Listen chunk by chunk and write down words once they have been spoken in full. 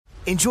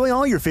Enjoy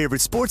all your favorite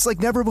sports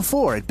like never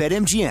before at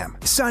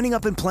BetMGM. Signing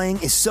up and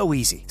playing is so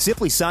easy.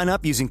 Simply sign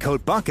up using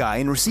code Buckeye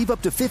and receive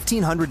up to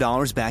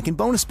 $1,500 back in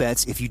bonus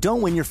bets if you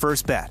don't win your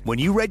first bet. When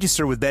you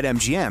register with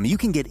BetMGM, you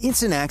can get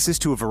instant access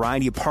to a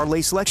variety of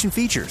parlay selection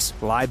features,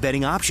 live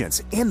betting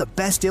options, and the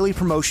best daily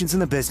promotions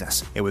in the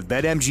business. And with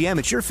BetMGM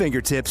at your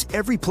fingertips,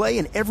 every play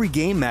and every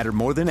game matter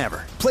more than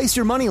ever. Place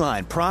your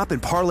moneyline, prop,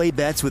 and parlay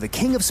bets with the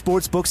king of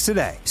sportsbooks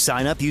today.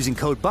 Sign up using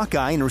code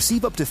Buckeye and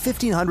receive up to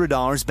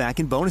 $1,500 back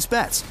in bonus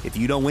bets if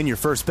you don't win your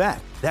first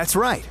bet. That's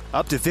right,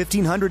 up to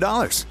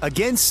 $1,500.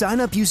 Again, sign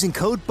up using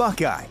code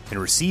Buckeye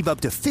and receive up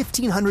to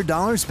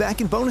 $1,500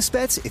 back in bonus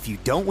bets if you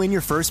don't win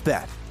your first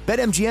bet.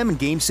 BetMGM and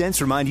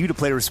GameSense remind you to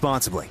play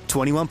responsibly.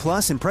 21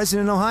 plus and present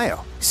in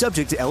Ohio.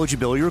 Subject to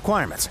eligibility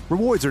requirements.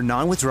 Rewards are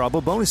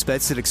non-withdrawable bonus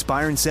bets that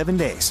expire in 7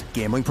 days.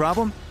 Gambling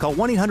problem? Call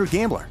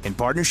 1-800-GAMBLER in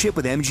partnership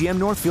with MGM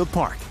Northfield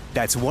Park.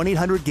 That's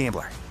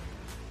 1-800-GAMBLER.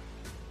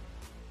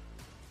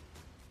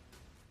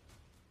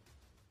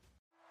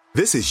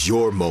 This is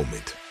your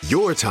moment,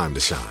 your time to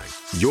shine,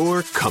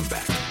 your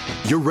comeback.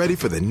 You're ready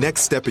for the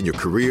next step in your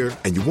career,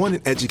 and you want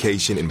an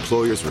education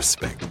employers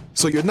respect.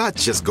 So you're not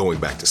just going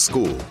back to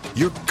school,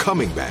 you're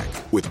coming back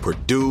with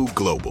Purdue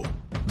Global.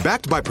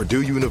 Backed by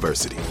Purdue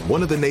University,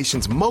 one of the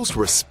nation's most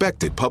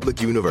respected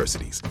public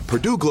universities,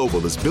 Purdue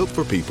Global is built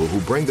for people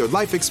who bring their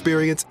life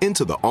experience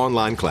into the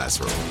online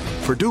classroom.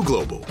 Purdue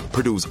Global,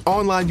 Purdue's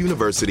online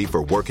university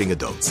for working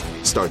adults.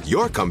 Start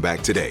your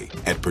comeback today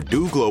at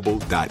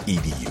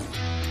purdueglobal.edu.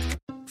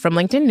 From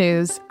LinkedIn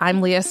News,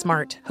 I'm Leah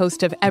Smart,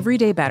 host of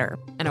Everyday Better,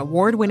 an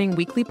award-winning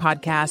weekly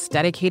podcast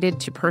dedicated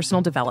to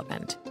personal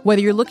development.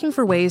 Whether you're looking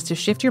for ways to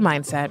shift your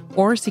mindset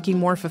or seeking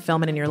more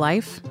fulfillment in your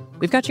life,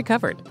 we've got you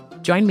covered.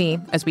 Join me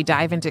as we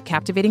dive into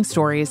captivating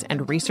stories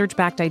and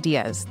research-backed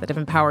ideas that have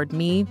empowered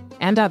me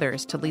and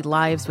others to lead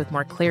lives with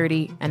more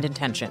clarity and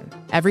intention.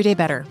 Everyday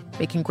Better,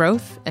 making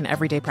growth an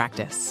everyday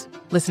practice.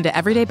 Listen to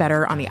Everyday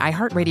Better on the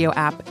iHeartRadio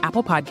app,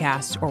 Apple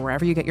Podcasts, or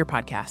wherever you get your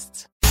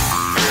podcasts.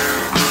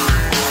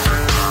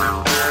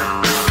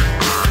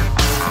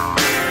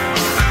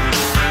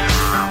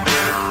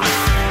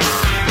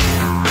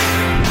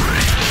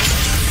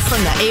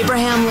 From the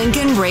Abraham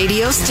Lincoln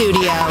Radio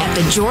Studio at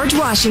the George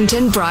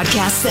Washington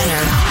Broadcast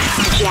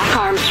Center, Jack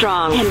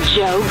Armstrong and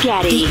Joe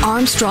Getty. The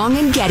Armstrong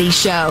and Getty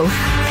Show.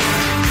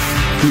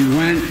 We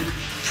went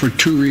for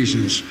two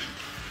reasons.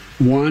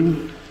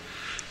 One,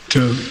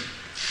 to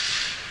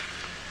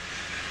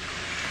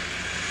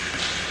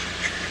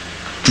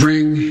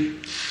bring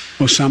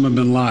Osama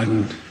bin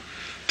Laden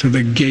to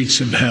the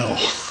gates of hell,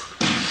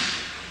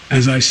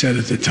 as I said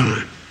at the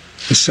time.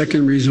 The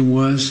second reason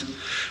was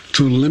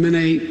to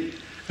eliminate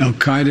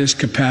Al-Qaeda's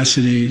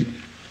capacity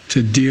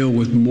to deal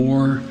with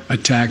more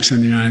attacks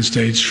in the United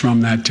States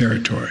from that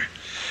territory.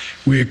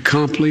 We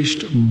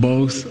accomplished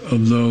both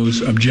of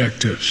those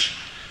objectives,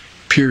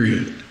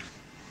 period.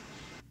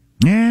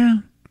 Yeah.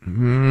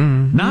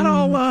 Not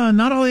all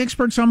the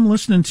experts I'm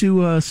listening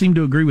to seem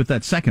to agree with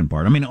that second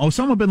part. I mean,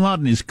 Osama bin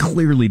Laden is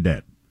clearly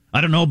dead.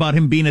 I don't know about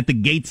him being at the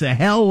gates of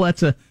hell.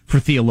 That's for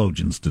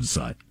theologians to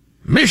decide.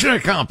 Mission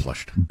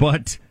accomplished.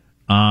 But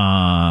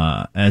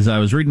as I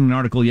was reading an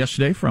article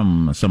yesterday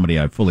from somebody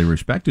I fully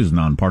respect who's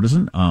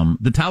nonpartisan,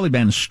 the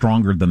Taliban is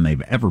stronger than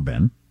they've ever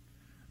been.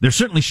 They're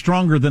certainly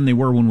stronger than they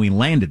were when we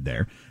landed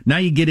there. Now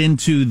you get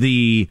into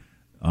the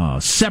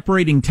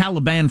separating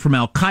Taliban from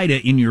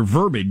Al-Qaeda in your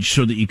verbiage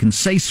so that you can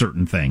say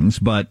certain things,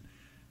 but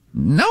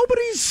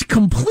nobody's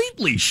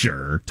completely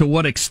sure to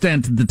what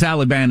extent the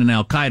Taliban and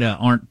Al-Qaeda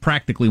aren't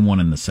practically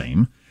one and the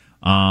same.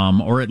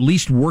 Or at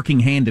least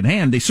working hand in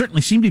hand. They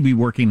certainly seem to be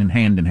working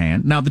hand in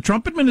hand. Now, the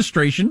Trump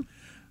administration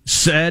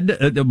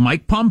said,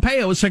 Mike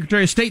Pompeo,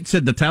 Secretary of State,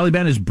 said the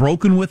Taliban is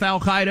broken with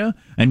Al-Qaeda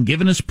and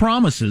given us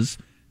promises.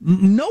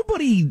 No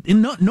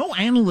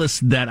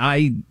analyst that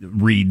I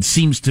read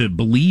seems to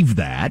believe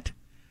that.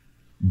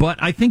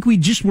 But I think we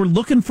just were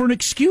looking for an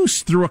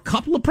excuse through a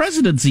couple of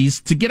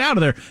presidencies to get out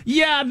of there.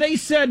 Yeah, they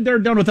said they're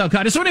done with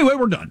Al-Qaeda. So anyway,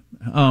 we're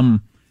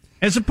done.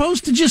 As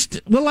opposed to just,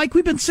 well, like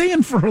we've been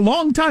saying for a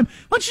long time,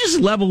 let's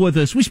just level with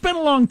this. We spent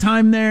a long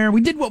time there.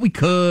 We did what we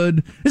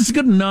could. This is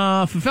good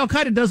enough. If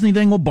Al-Qaeda does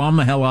anything, we'll bomb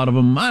the hell out of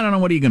them. I don't know.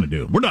 What are you going to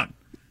do? We're done.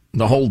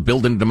 The whole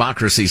building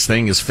democracies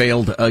thing has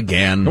failed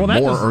again,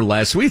 more or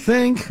less, we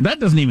think. That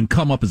doesn't even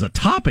come up as a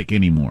topic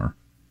anymore.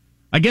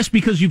 I guess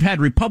because you've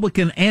had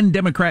Republican and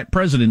Democrat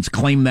presidents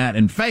claim that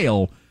and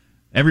fail,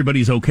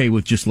 everybody's okay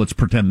with just let's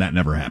pretend that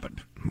never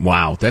happened.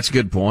 Wow, that's a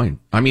good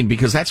point. I mean,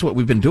 because that's what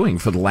we've been doing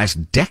for the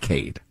last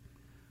decade.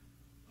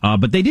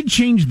 But they did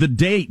change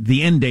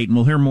the end date, and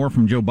we'll hear more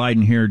from Joe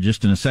Biden here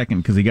just in a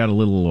second because he got a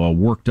little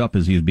worked up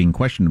as he was being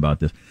questioned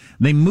about this.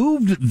 They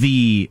moved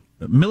the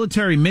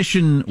military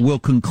mission will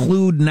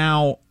conclude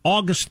now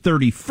August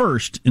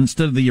 31st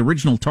instead of the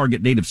original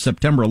target date of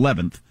September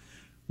 11th,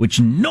 which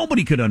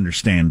nobody could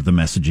understand the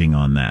messaging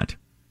on that.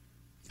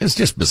 It's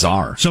just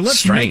bizarre. So let's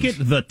Strange. make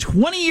it the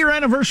 20-year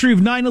anniversary of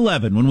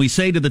 9/11 when we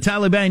say to the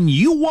Taliban,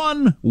 you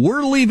won,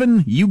 we're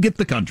leaving, you get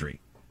the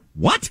country.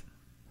 What?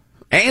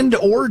 And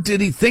or did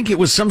he think it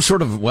was some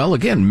sort of, well,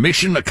 again,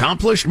 mission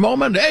accomplished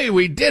moment? Hey,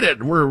 we did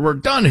it. We're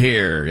done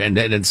here. And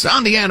it's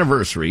on the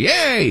anniversary.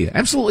 Yay.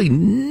 Absolutely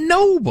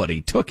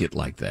nobody took it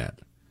like that.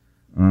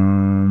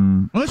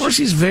 Of course,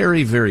 he's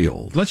very, very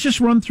old. Let's just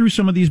run through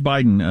some of these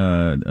Biden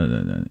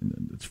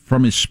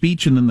from his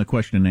speech and then the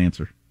question and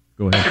answer.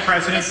 Go ahead. Mr.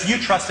 President, do you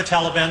trust the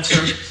Taliban,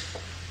 sir?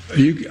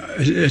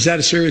 Is that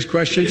a serious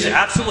question? It's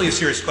absolutely a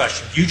serious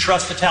question. Do you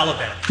trust the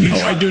Taliban? No,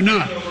 I do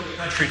not. Over the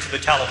country to the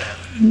Taliban.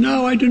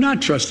 No, I do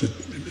not trust the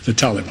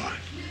Taliban.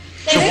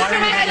 So why are you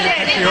handing the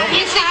country over?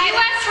 Is the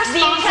U.S.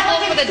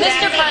 responsible for the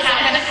death that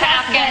happened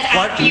to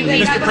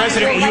Afghanistan? Mr.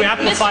 President, will you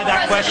amplify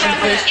that question,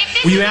 please?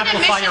 Will you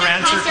amplify your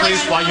answer,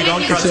 please, why you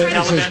don't trust the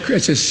Taliban?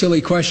 It's a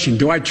silly question.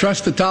 Do I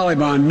trust the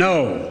Taliban?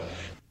 No.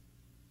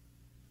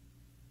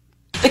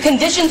 The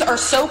conditions are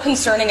so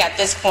concerning at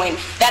this point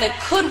that it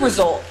could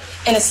result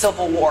in a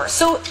civil war.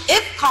 So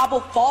if Kabul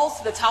falls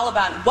to the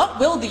Taliban, what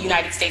will the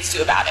United States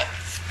do about it?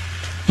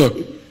 Look,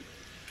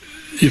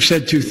 you've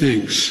said two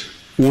things.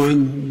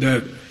 One,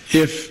 that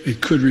if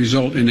it could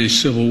result in a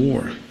civil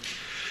war,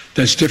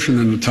 that's different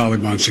than the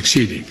Taliban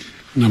succeeding,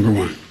 number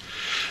one.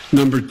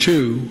 Number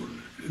two,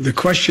 the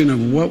question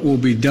of what will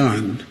be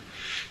done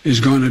is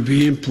going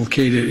to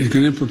implicate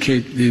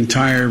the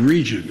entire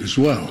region as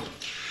well.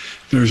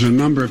 There's a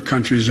number of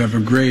countries that have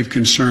a grave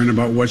concern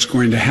about what's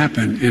going to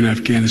happen in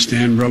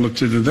Afghanistan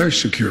relative to their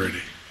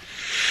security.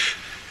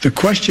 The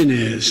question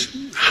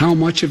is, how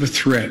much of a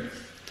threat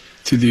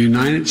to the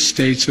United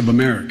States of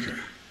America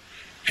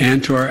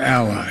and to our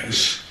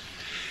allies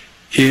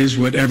is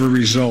whatever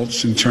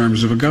results in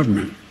terms of a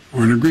government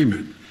or an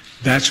agreement?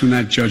 That's when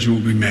that judgment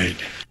will be made.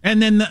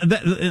 And then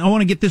I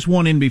want to get this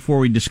one in before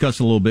we discuss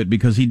a little bit,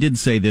 because he did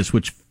say this,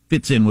 which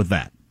fits in with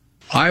that.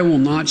 I will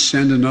not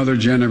send another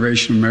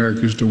generation of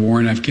Americans to war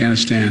in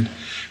Afghanistan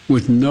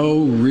with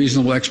no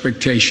reasonable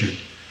expectation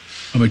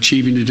of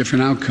achieving a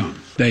different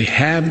outcome. They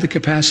have the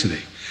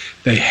capacity.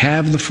 They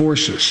have the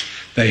forces.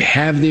 They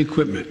have the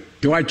equipment.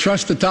 Do I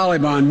trust the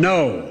Taliban?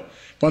 No.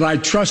 But I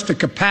trust the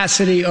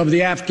capacity of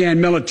the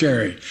Afghan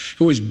military,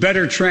 who is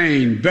better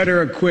trained,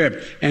 better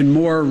equipped, and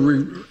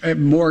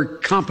more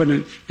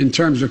competent in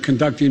terms of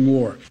conducting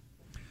war.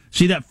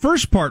 See, that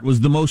first part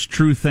was the most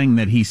true thing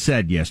that he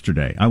said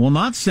yesterday. I will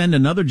not send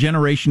another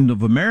generation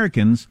of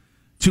Americans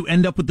to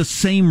end up with the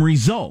same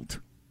result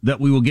that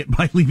we will get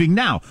by leaving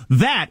now.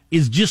 That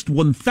is just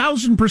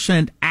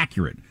 1,000%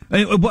 accurate.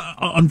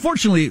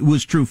 Unfortunately, it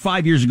was true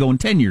 5 years ago and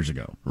 10 years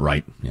ago.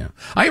 Right. Yeah.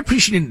 I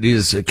appreciated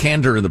his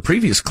candor in the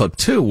previous clip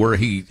too, where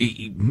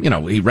he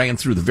ran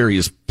through the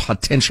various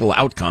potential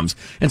outcomes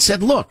and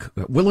said, look,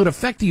 will it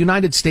affect the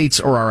United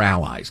States or our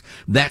allies?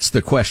 That's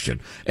the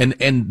question. And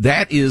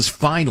that is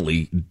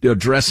finally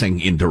addressing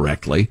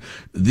indirectly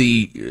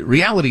the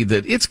reality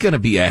that it's going to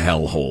be a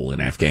hellhole in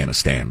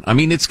Afghanistan. I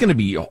mean, it's going to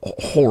be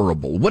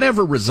horrible.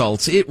 Whatever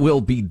results, it will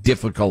be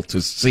difficult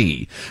to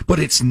see, but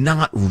it's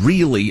not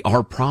really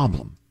our problem.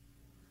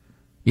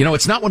 You know,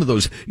 it's not one of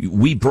those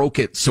we broke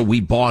it so we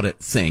bought it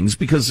things,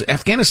 because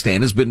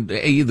Afghanistan has been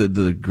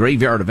the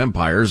graveyard of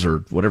empires, or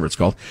whatever it's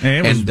called.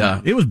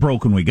 It was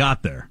broke when we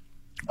got there.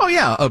 Oh,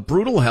 yeah, a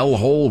brutal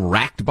hellhole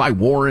racked by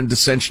war and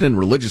dissension and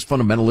religious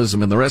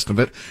fundamentalism and the rest of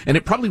it. And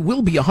it probably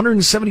will be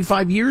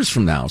 175 years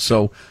from now.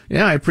 So,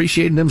 yeah, I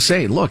appreciate them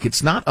saying, look,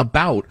 it's not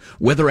about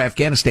whether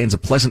Afghanistan's a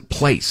pleasant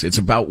place. It's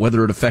about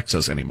whether it affects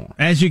us anymore.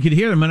 As you could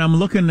hear them, and I'm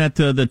looking at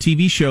the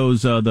TV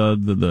shows,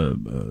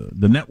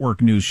 the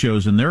network news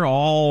shows, and they're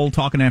all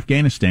talking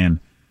Afghanistan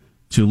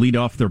to lead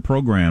off their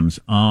programs.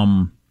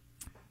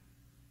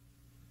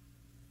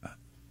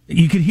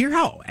 You could hear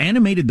how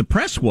animated the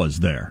press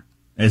was there,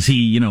 as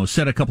he,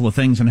 said a couple of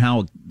things, and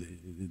how,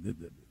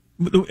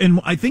 and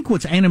I think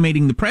what's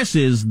animating the press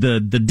is the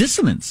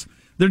dissonance.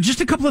 There are just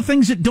a couple of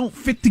things that don't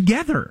fit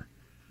together.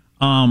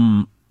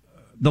 The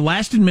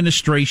last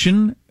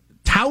administration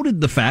touted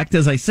the fact,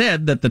 as I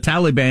said, that the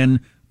Taliban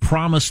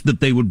promised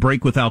that they would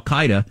break with Al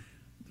Qaeda.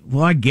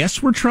 Well, I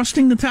guess we're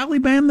trusting the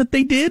Taliban that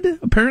they did.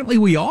 Apparently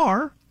we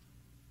are.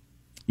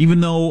 Even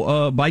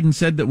though Biden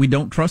said that we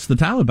don't trust the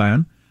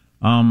Taliban.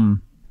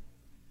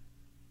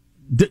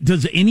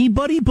 Does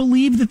anybody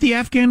believe that the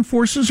Afghan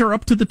forces are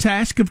up to the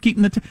task of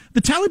keeping the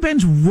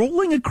Taliban's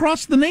rolling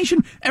across the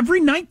nation? Every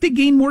night they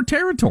gain more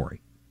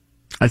territory.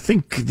 I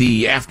think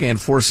the Afghan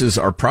forces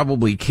are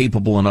probably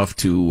capable enough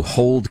to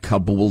hold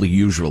Kabul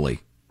usually.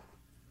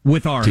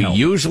 With our help. To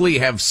usually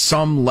have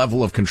some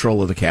level of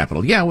control of the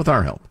capital. Yeah, with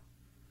our help.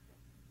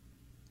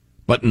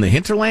 But in the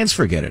hinterlands,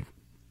 forget it.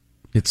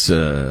 It's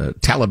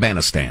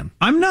Talibanistan.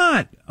 I'm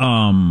not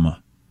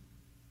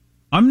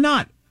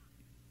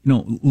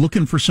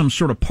looking for some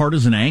sort of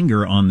partisan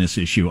anger on this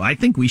issue. I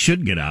think we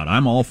should get out.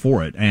 I'm all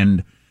for it.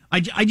 And I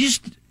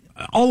just,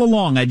 all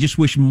along, I just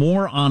wish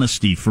more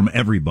honesty from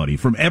everybody,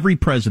 from every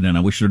president.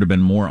 I wish there'd have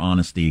been more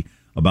honesty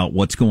about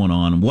what's going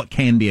on and what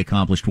can be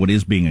accomplished, what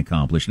is being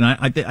accomplished. And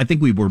I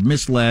think we were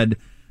misled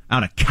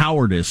out of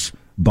cowardice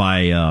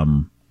by,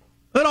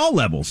 at all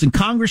levels. And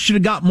Congress should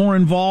have got more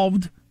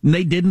involved. And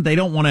they didn't. They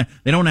don't want to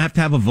have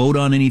to have a vote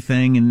on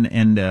anything.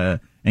 And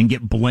and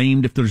get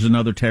blamed if there's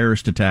another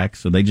terrorist attack.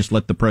 So they just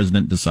let the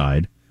president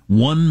decide.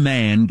 One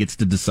man gets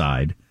to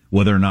decide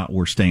whether or not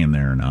we're staying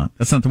there or not.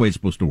 That's not the way it's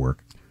supposed to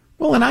work.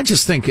 Well, and I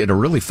just think at a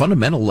really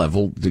fundamental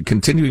level,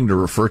 continuing to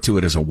refer to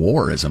it as a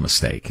war is a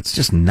mistake. It's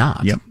just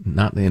not. Yep.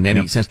 Not in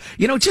any sense.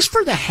 You know, just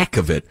for the heck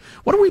of it,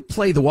 why don't we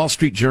play the Wall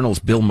Street Journal's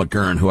Bill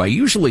McGurn, who I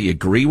usually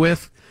agree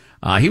with.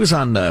 He was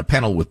on a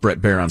panel with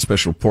Brett Baer on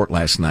Special Report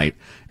last night,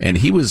 and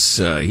he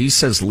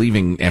says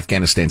leaving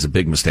Afghanistan's a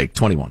big mistake.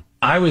 21.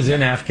 I was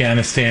in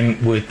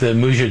Afghanistan with the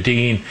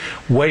Mujahideen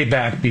way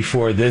back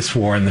before this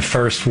war, in the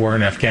first war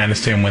in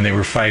Afghanistan when they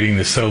were fighting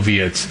the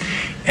Soviets.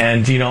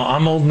 And you know,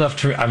 I'm old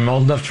enough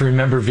to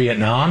remember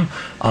Vietnam.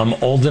 I'm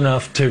old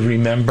enough to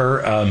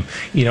remember,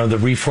 the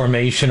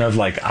reformation of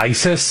like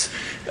ISIS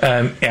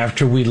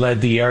after we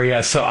led the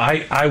area. So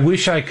I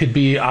wish I could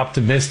be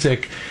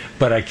optimistic,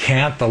 but I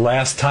can't. The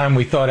last time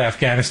we thought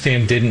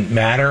Afghanistan didn't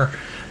matter,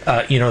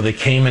 they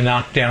came and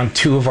knocked down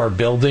 2 of our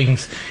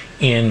buildings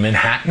in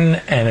Manhattan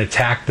and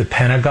attacked the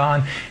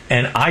Pentagon.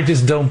 And I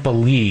just don't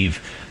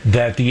believe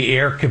that the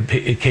air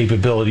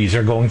capabilities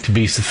are going to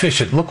be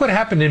sufficient. Look what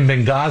happened in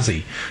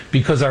Benghazi,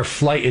 because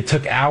it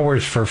took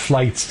hours for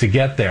flights to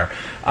get there.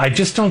 I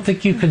just don't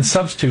think you can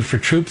substitute for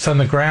troops on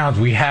the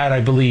ground. We had, I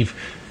believe,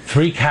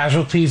 3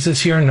 casualties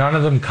this year, none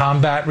of them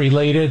combat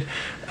related.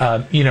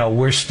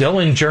 We're still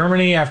in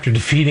Germany after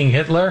defeating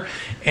Hitler,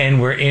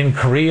 and we're in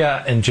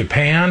Korea and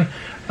Japan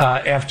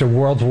after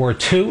World War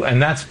II,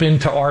 and that's been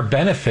to our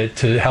benefit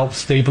to help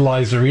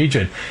stabilize the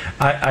region.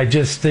 I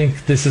just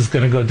think this is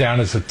going to go down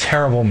as a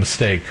terrible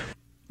mistake.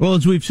 Well,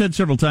 as we've said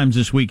several times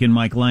this week, and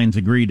Mike Lyons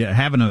agreed,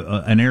 having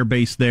an air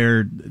base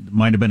there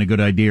might have been a good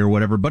idea or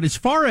whatever. But as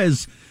far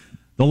as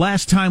the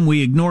last time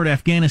we ignored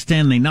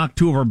Afghanistan, they knocked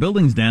 2 of our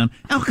buildings down.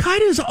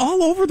 Al-Qaeda is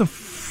all over the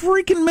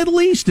freaking Middle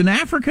East and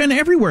Africa and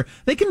everywhere.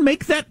 They can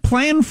make that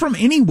plan from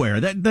anywhere.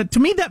 That to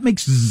me, that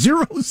makes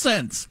 0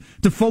 sense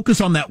to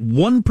focus on that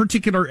one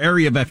particular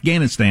area of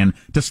Afghanistan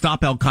to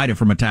stop Al-Qaeda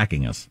from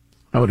attacking us.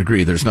 I would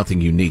agree. There's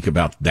nothing unique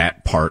about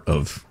that part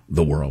of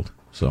the world.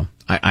 So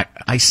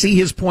I see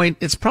his point.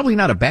 It's probably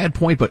not a bad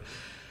point, but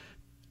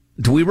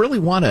do we really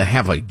want to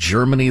have a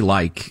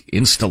Germany-like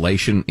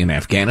installation in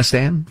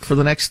Afghanistan for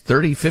the next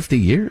 30, 50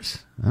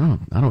 years? I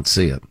don't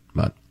see it,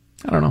 but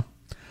I don't know.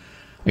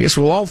 I guess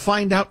we'll all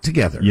find out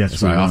together,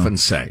 as I often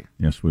say.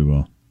 Yes, we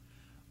will.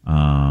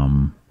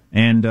 I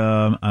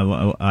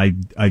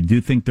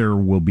do think there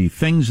will be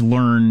things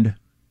learned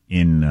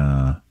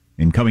in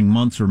coming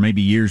months or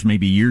maybe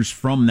years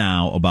from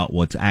now about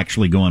what's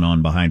actually going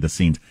on behind the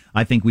scenes.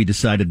 I think we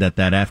decided that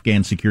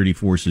Afghan security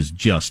force is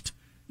just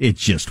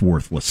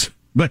worthless.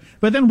 But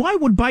then why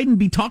would Biden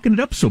be talking it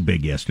up so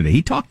big yesterday?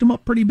 He talked him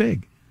up pretty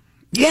big.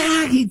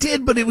 Yeah, he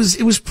did, but it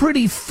was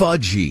pretty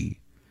fudgy.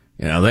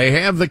 They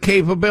have the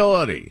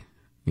capability.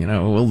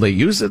 Will they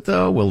use it,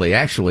 though? Will they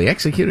actually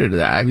execute it?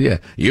 Yeah,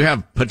 you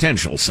have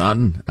potential,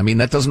 son. I mean,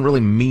 that doesn't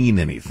really mean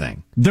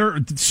anything. They're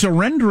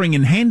surrendering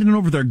and handing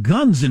over their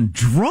guns in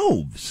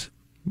droves.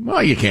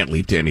 Well, you can't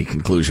leap to any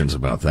conclusions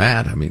about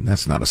that. I mean,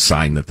 that's not a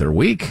sign that they're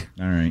weak.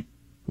 All right.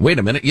 Wait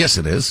a minute. Yes,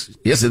 it is.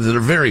 Yes, they're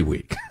very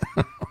weak.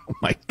 Oh,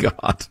 my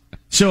God.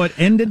 So it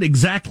ended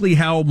exactly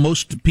how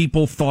most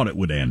people thought it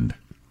would end.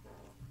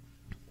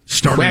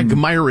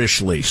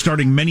 Quagmirishly.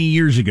 Starting many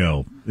years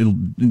ago. We'll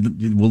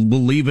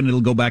leave and it'll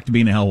go back to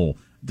being a hellhole.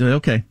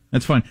 Okay,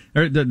 that's fine.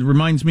 That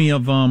reminds me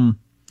of,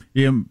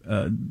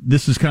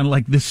 this is kind of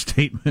like this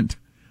statement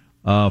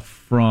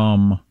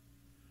from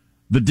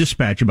the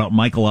Dispatch about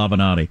Michael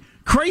Avenatti.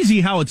 Crazy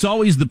how it's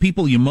always the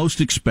people you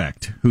most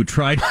expect who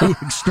try to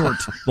extort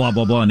blah,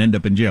 blah, blah and end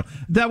up in jail.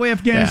 That way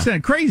Afghanistan. Yeah.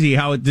 Crazy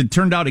how it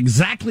turned out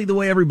exactly the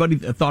way everybody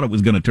thought it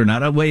was going to turn out.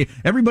 That way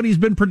everybody's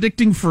been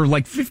predicting for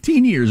like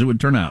 15 years it would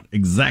turn out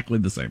exactly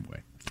the same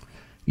way.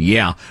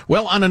 Yeah.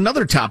 Well, on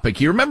another topic,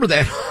 you remember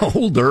that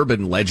old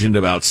urban legend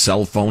about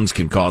cell phones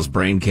can cause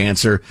brain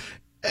cancer?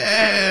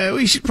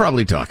 We should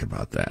probably talk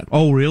about that.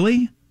 Oh,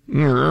 really?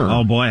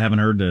 Oh, boy, I haven't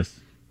heard this.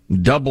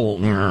 Double.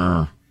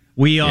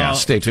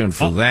 Stay tuned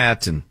for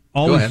that. And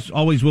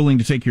always willing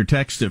to take your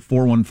text at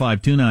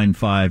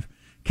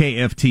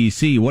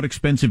 415-295-KFTC. What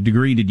expensive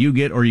degree did you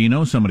get or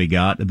somebody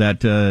got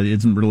that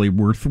isn't really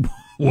worth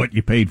what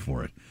you paid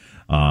for it?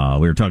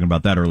 We were talking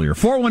about that earlier.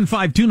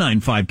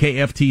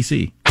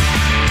 415-295-KFTC.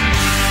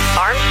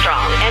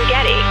 Armstrong and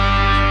Getty.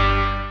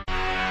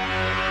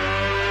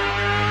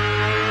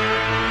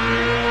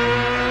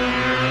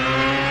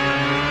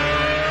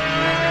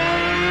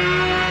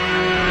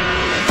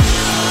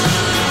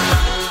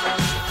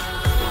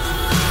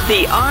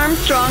 The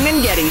Armstrong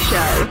and Getty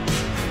Show.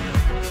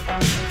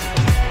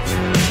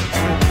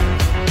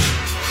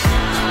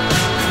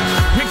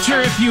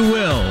 Picture, if you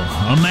will,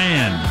 a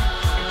man.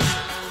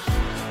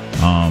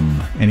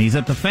 And he's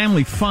at the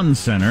Family Fun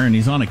Center, and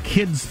he's on a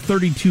kid's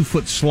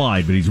 32-foot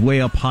slide, but he's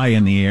way up high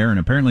in the air, and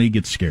apparently he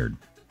gets scared.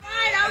 All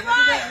right.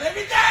 Let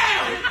me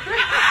down!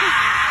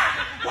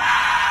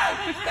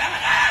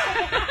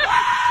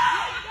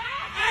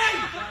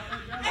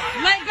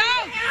 Let go!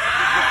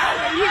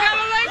 You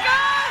gotta let go!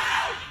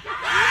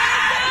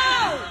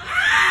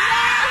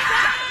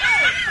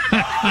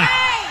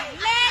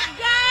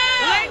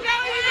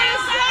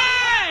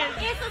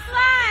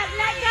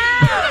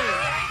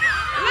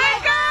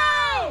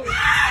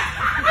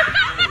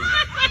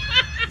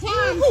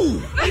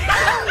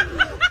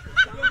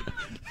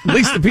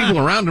 least the people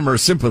around him are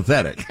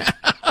sympathetic.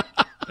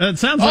 It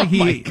sounds like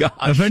he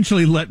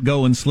eventually let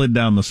go and slid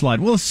down the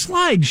slide. Well, a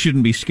slide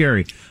shouldn't be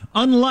scary.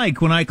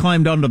 Unlike when I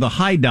climbed onto the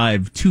high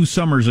dive 2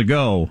 summers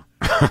ago,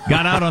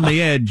 got out on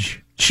the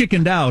edge,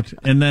 chickened out,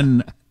 and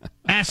then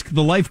asked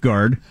the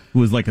lifeguard, who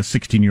was like a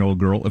 16-year-old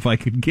girl, if I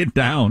could get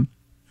down.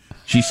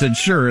 She said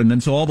sure, and then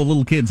so all the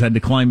little kids had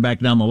to climb back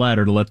down the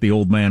ladder to let the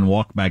old man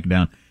walk back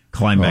down,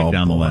 climb back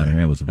down the ladder.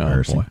 It was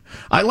embarrassing.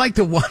 I like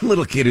the one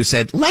little kid who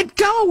said, "Let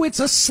go, it's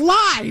a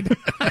slide."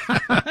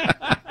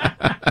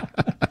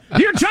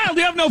 Dear child,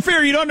 you have no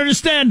fear. You don't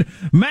understand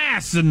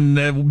mass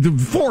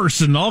and force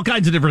and all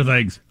kinds of different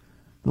things.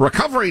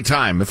 Recovery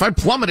time. If I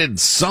plummeted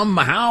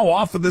somehow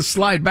off of this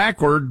slide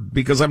backward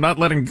because I'm not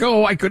letting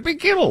go, I could be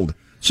killed.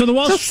 So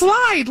the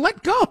slide,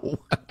 let go.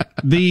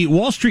 The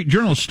Wall Street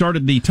Journal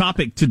started the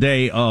topic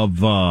today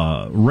of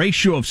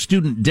ratio of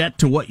student debt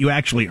to what you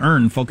actually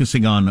earn,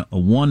 focusing on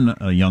one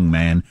young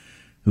man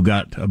who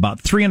got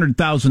about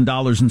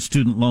 $300,000 in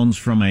student loans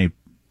from a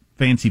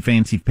fancy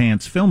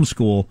pants film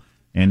school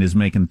and is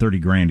making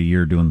 $30,000 a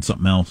year doing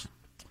something else.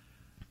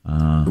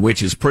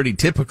 Which is pretty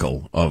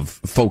typical of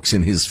folks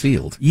in his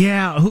field.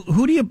 Yeah,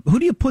 who do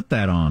you put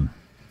that on?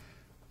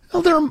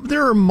 Well,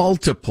 there are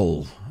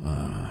multiple.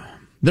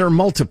 There are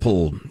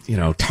multiple,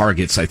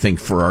 targets, I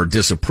think, for our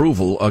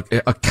disapproval.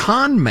 A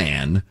con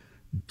man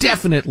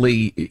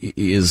definitely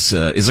is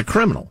a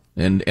criminal.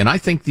 And I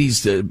think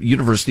these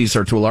universities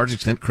are, to a large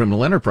extent,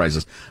 criminal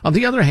enterprises. On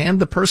the other hand,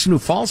 the person who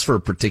falls for a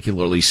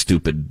particularly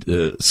stupid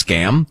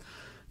scam,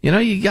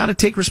 you got to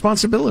take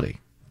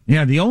responsibility.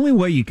 Yeah, the only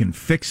way you can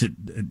fix it,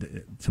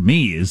 to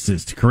me, is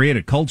to create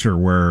a culture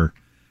where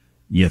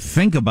you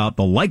think about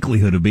the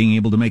likelihood of being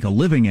able to make a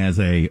living as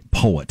a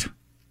poet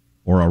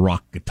or a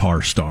rock guitar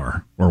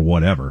star or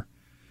whatever.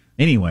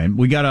 Anyway,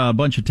 we got a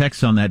bunch of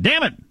texts on that.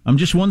 Damn it! I'm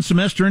just one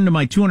semester into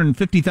my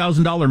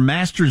 $250,000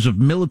 Masters of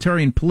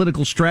Military and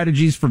Political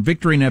Strategies for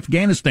Victory in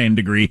Afghanistan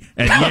degree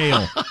at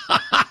Yale.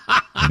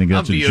 I think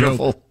that's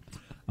beautiful. A joke.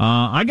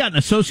 I got an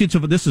associate's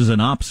of, this is an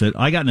opposite.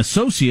 I got an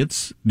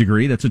associate's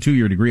degree. That's a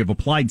 2-year degree of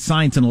applied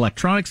science and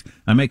electronics.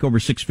 I make over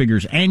 6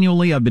 figures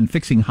annually. I've been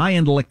fixing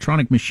high-end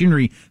electronic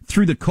machinery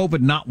through the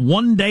COVID. Not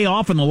one day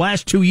off in the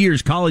last 2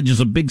 years. College is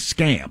a big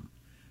scam.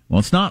 Well,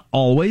 it's not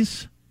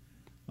always.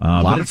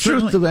 A lot of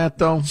truth to that,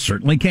 though.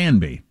 Certainly can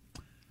be.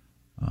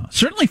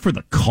 Certainly for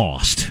the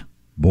cost.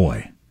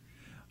 Boy.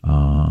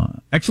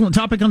 Excellent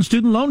topic on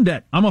student loan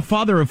debt. I'm a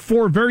father of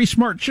 4 very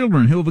smart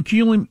children who have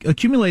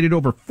accumulated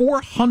over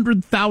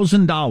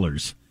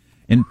 $400,000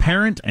 in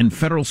parent and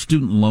federal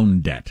student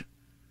loan debt.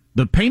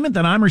 The payment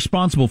that I'm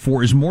responsible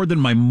for is more than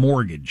my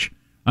mortgage.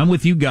 I'm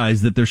with you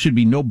guys that there should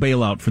be no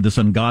bailout for this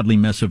ungodly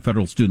mess of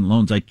federal student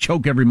loans. I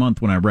choke every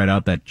month when I write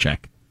out that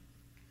check.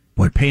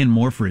 Boy, paying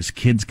more for his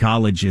kid's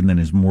college than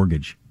his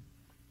mortgage.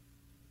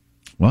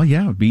 Well,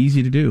 yeah, it'd be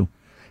easy to do.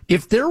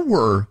 If there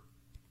were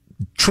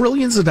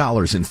trillions of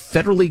dollars in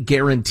federally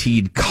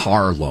guaranteed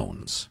car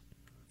loans,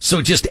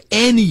 so just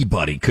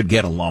anybody could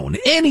get a loan,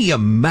 any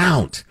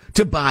amount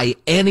to buy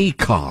any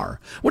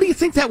car, what do you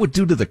think that would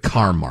do to the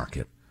car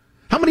market?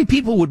 How many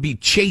people would be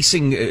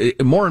chasing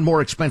more and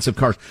more expensive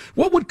cars?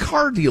 What would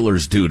car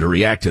dealers do to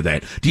react to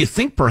that? Do you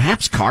think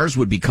perhaps cars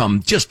would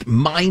become just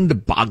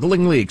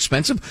mind-bogglingly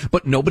expensive,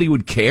 but nobody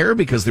would care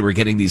because they were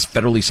getting these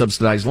federally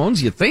subsidized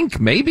loans? You think?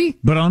 Maybe.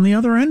 But on the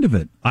other end of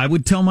it, I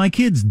would tell my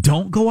kids,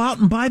 don't go out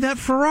and buy that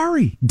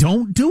Ferrari.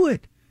 Don't do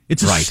it.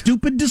 It's a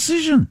stupid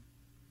decision.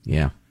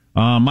 Yeah.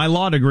 My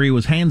law degree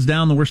was hands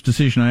down the worst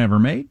decision I ever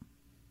made,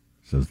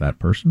 says that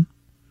person.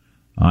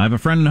 I have a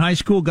friend in high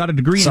school, got a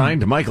degree.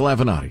 Signed, Michael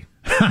Avenatti.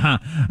 I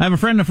have a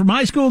friend from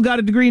high school, got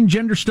a degree in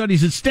gender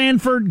studies at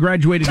Stanford,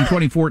 graduated in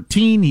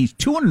 2014. He's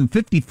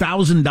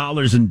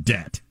 $250,000 in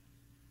debt.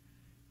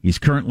 He's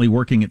currently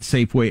working at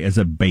Safeway as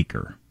a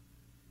baker.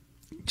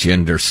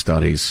 Gender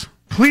studies.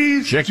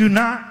 Please do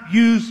not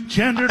use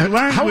gendered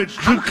language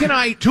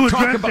to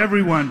address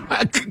everyone.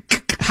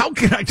 How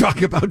can I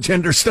talk about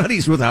gender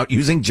studies without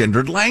using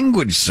gendered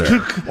language,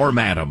 sir? Or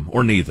madam,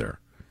 or neither?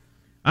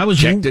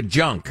 Check the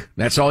junk.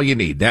 That's all you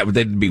need.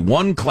 That'd be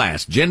one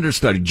class, gender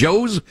studies.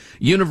 Joe's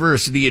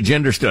University of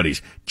Gender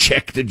Studies.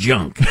 Check the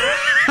junk.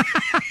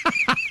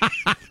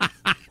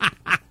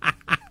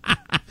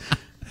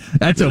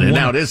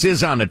 Now, this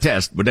is on the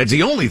test, but that's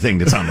the only thing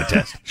that's on the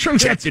test.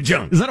 Check the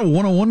junk. Is that a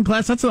 101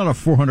 class? That's not a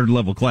 400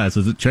 level class.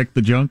 Is it check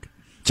the junk?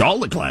 It's all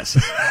the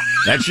classes.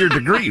 That's your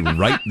degree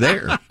right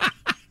there.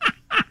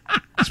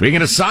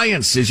 Speaking of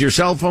science, is your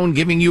cell phone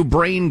giving you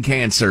brain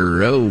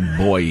cancer? Oh,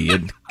 boy,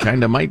 it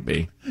kind of might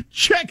be.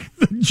 Check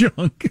the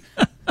junk.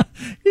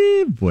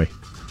 Boy.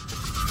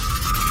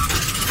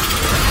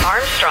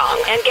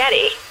 Armstrong and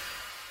Getty.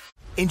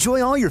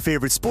 Enjoy all your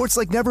favorite sports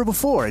like never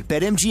before at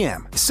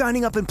BetMGM.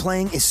 Signing up and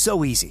playing is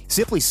so easy.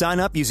 Simply sign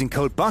up using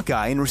code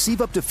Buckeye and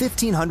receive up to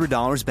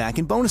 $1,500 back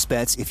in bonus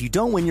bets if you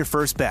don't win your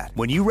first bet.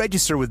 When you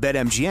register with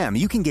BetMGM,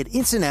 you can get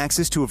instant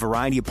access to a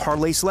variety of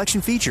parlay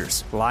selection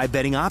features, live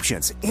betting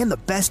options, and the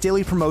best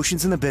daily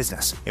promotions in the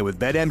business. And with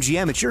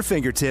BetMGM at your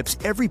fingertips,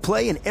 every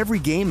play and every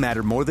game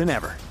matter more than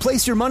ever.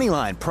 Place your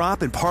moneyline,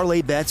 prop, and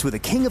parlay bets with the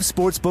king of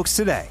sportsbooks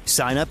today.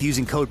 Sign up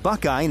using code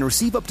Buckeye and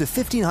receive up to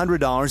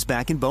 $1,500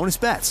 back in bonus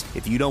bets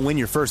if you don't win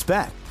your first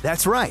bet.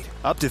 That's right,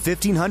 up to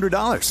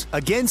 $1,500.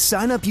 Again,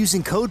 sign up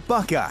using code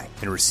Buckeye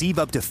and receive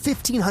up to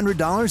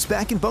 $1,500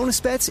 back in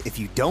bonus bets if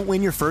you don't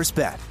win your first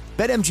bet.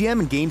 BetMGM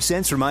and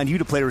GameSense remind you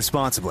to play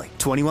responsibly.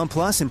 21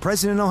 plus and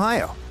present in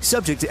Ohio.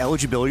 Subject to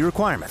eligibility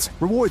requirements.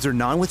 Rewards are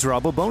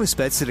non-withdrawable bonus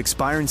bets that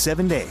expire in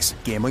 7 days.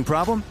 Gambling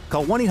problem?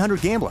 Call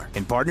 1-800-GAMBLER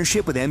in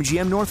partnership with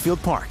MGM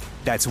Northfield Park.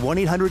 That's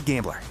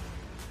 1-800-GAMBLER.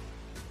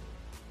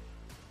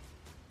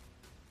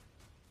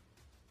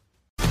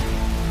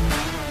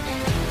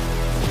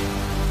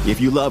 If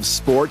you love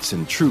sports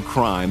and true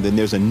crime, then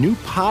there's a new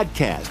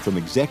podcast from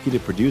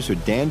executive producer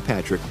Dan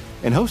Patrick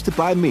and hosted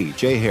by me,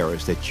 Jay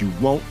Harris, that you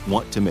won't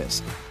want to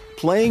miss.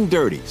 Playing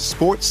Dirty: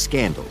 Sports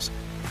Scandals.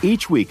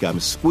 Each week, I'm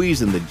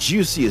squeezing the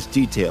juiciest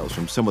details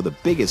from some of the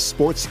biggest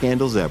sports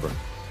scandals ever.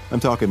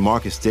 I'm talking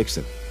Marcus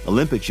Dixon,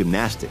 Olympic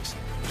gymnastics,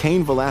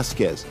 Cain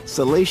Velasquez,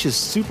 salacious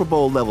Super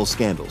Bowl-level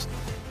scandals.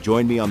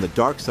 Join me on the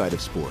dark side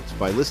of sports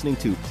by listening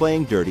to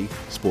Playing Dirty: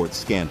 Sports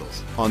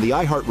Scandals on the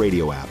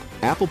iHeartRadio app,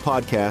 Apple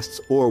Podcasts,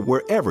 or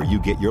wherever you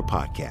get your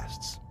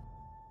podcasts.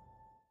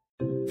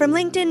 From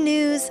LinkedIn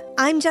News,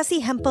 I'm Jessie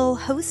Hempel,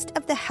 host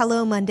of the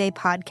Hello Monday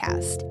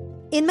podcast.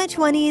 In my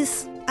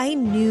 20s, I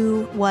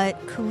knew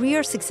what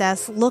career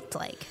success looked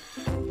like.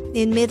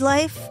 In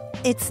midlife,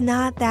 it's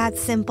not that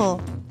simple.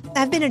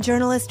 I've been a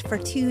journalist for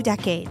 2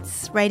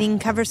 decades, writing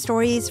cover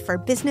stories for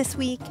Business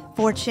Week,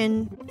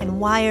 Fortune, and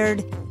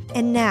Wired.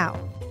 And now,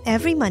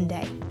 every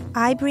Monday,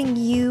 I bring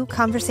you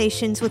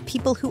conversations with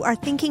people who are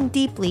thinking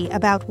deeply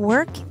about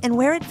work and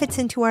where it fits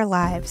into our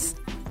lives.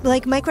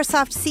 Like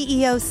Microsoft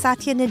CEO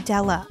Satya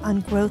Nadella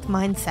on growth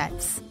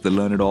mindsets. The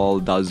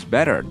learn-it-all does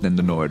better than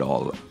the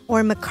know-it-all.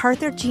 Or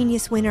MacArthur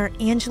Genius winner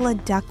Angela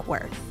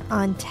Duckworth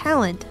on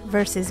talent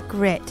versus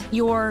grit.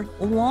 Your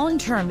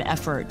long-term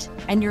effort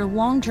and your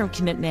long-term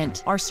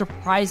commitment are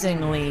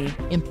surprisingly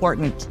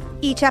important.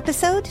 Each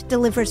episode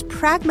delivers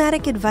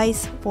pragmatic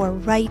advice for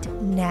right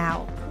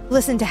now.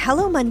 Listen to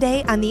Hello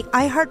Monday on the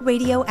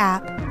iHeartRadio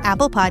app,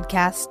 Apple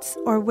Podcasts,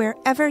 or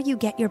wherever you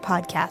get your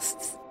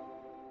podcasts.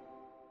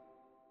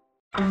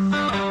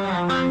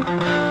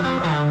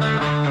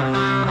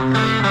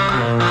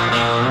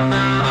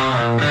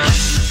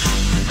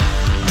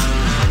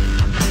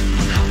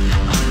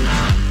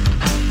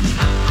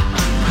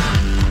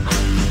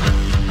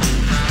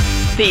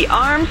 The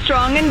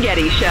Armstrong and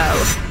Getty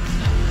Show.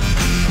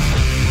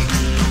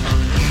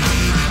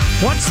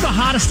 What's the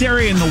hottest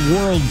area in the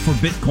world for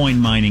Bitcoin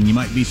mining? You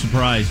might be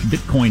surprised.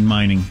 Bitcoin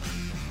mining.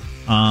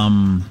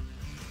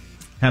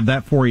 Have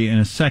that for you in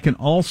a second.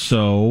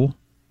 Also,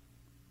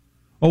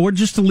 we're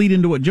just to lead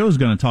into what Joe's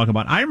going to talk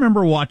about. I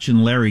remember watching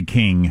Larry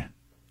King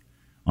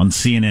on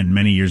CNN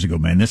many years ago.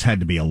 Man, this had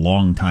to be a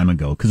long time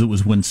ago because it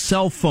was when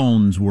cell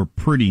phones were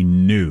pretty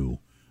new.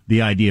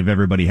 The idea of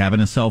everybody having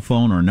a cell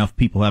phone or enough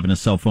people having a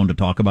cell phone to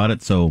talk about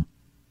it. So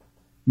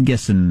I'm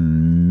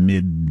guessing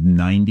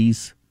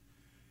mid-90s.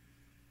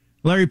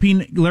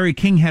 Larry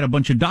King had a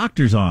bunch of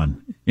doctors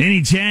on.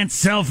 Any chance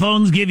cell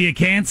phones give you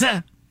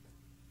cancer?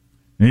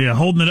 Are you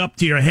holding it up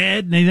to your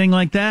head and anything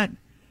like that?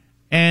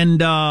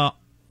 And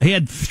he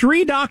had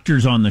 3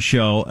 doctors on the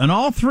show, and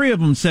all 3 of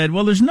them said,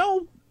 well, there's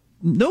no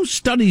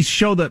studies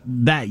show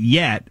that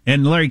yet.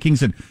 And Larry King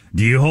said,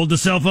 do you hold the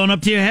cell phone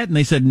up to your head? And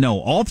they said no.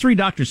 All 3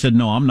 doctors said,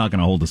 no, I'm not going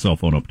to hold the cell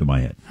phone up to my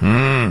head.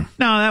 Now,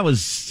 that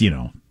was,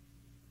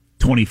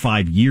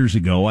 25 years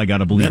ago, I got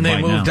to believe. Then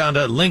they by moved now. on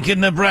to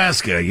Lincoln,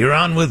 Nebraska. You're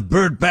on with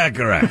Burt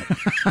Bacharach.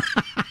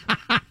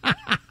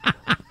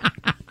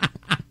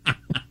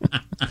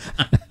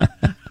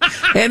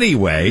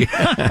 Anyway.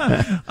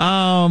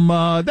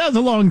 That was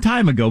a long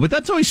time ago, but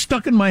that's always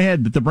stuck in my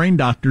head that the brain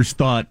doctors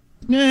thought,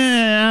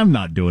 I'm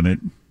not doing it.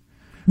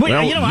 But,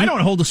 well, I don't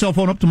hold a cell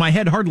phone up to my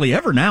head hardly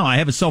ever now. I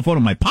have a cell phone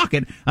in my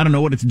pocket. I don't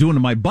know what it's doing to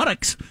my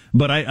buttocks,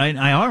 but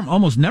I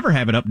almost never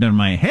have it up to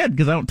my head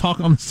because I don't talk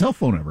on the cell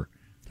phone ever.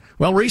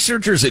 Well,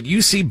 researchers at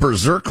UC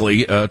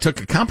Berkeley took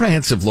a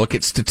comprehensive look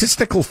at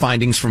statistical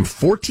findings from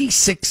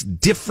 46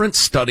 different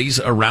studies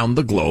around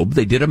the globe.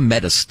 They did a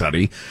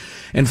meta-study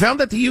and found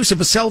that the use of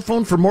a cell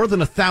phone for more than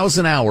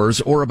 1,000 hours,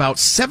 or about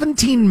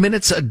 17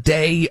 minutes a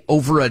day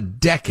over a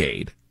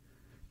decade,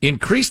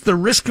 increased the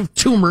risk of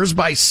tumors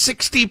by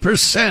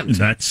 60%.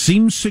 That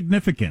seems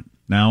significant.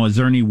 Now, is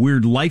there any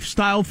weird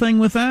lifestyle thing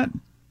with that?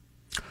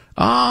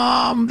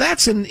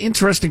 That's an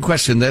interesting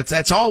question.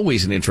 That's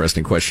always an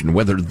interesting question,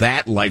 whether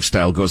that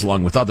lifestyle goes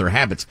along with other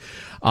habits.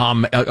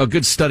 A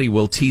good study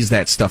will tease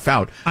that stuff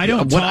out. I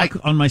don't talk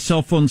on my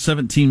cell phone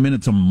 17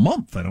 minutes a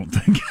month, I don't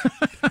think.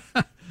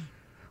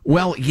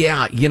 Well,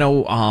 yeah,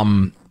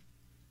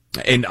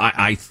 And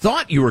I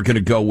thought you were going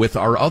to go with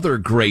our other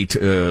great,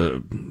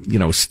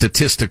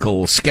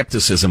 statistical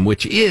skepticism,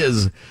 which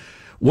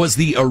was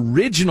the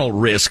original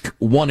risk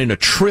 1 in a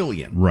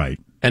trillion. Right.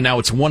 And now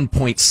it's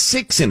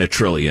 1.6 in a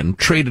trillion,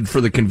 traded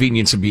for the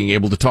convenience of being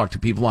able to talk to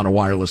people on a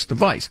wireless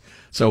device.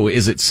 So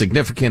is it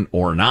significant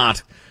or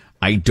not?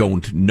 I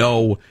don't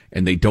know,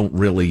 and they don't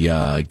really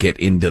get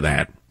into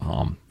that.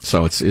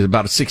 So it's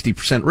about a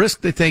 60%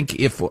 risk, they think,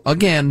 if,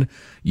 again,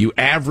 you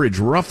average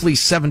roughly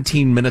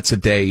 17 minutes a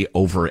day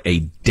over a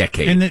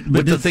decade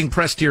with the thing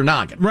pressed to your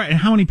noggin. Right, and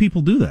how many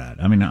people do that?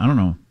 I mean, I don't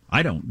know.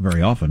 I don't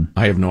very often.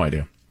 I have no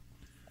idea.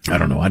 I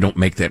don't know. I don't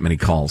make that many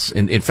calls.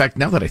 And in fact,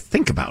 now that I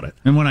think about it.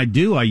 And when I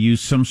do, I use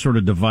some sort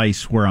of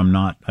device where I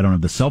don't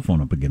have the cell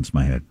phone up against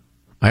my head.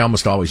 I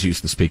almost always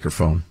use the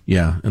speakerphone,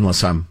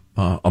 unless I'm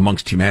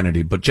amongst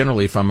humanity. But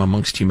generally, if I'm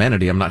amongst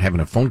humanity, I'm not having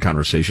a phone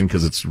conversation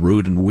because it's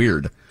rude and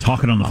weird.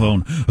 Talking on the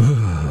phone.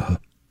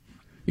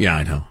 Yeah,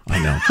 I know.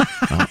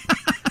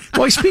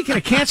 Boy, speaking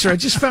of cancer, I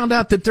just found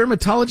out that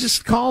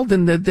dermatologists called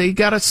and that they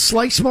got to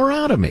slice more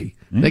out of me.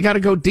 They got to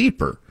go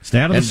deeper. Stay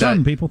out of the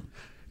sun, people.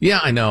 Yeah,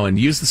 I know, and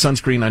use the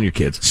sunscreen on your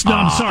kids. No,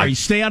 I'm sorry.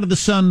 Stay out of the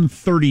sun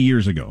 30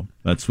 years ago.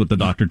 That's what the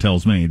doctor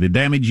tells me. The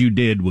damage you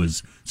did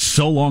was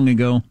so long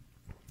ago.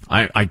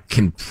 I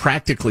can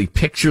practically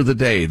picture the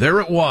day. There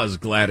it was,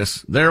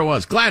 Gladys. There it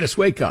was. Gladys,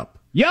 wake up.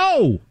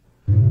 Yo!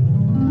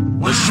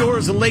 The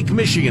shores of Lake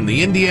Michigan,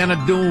 the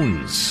Indiana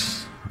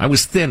Dunes. I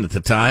was thin at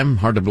the time.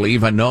 Hard to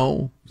believe, I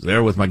know. I was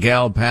there with my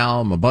gal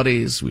pal, my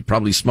buddies. We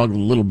probably smuggled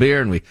a little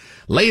beer, and we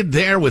laid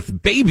there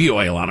with baby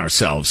oil on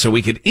ourselves so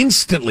we could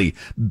instantly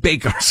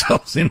bake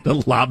ourselves into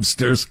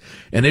lobsters.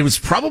 And it was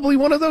probably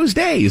one of those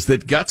days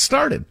that got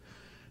started.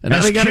 And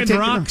as Kid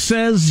Rock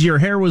says, your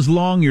hair was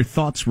long, your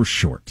thoughts were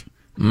short.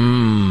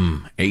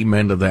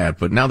 Amen to that.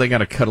 But now they got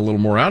to cut a little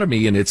more out of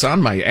me, and it's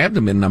on my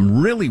abdomen, and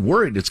I'm really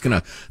worried it's going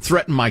to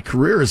threaten my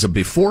career as a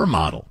before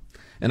model.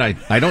 And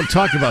I don't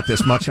talk about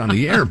this much on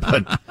the air,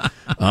 but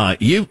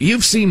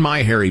you've seen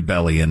my hairy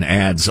belly in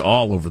ads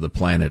all over the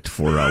planet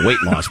for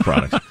weight loss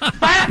products.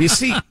 You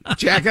see,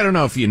 Jack, I don't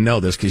know if you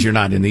know this because you're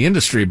not in the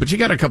industry, but you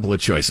got a couple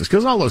of choices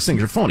because all those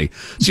things are phony.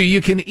 So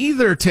you can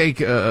either take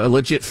a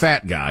legit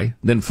fat guy,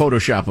 then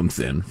Photoshop him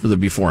thin for the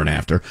before and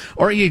after,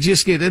 or you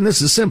just get, and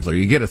this is simpler,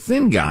 you get a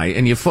thin guy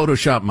and you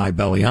Photoshop my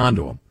belly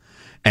onto him.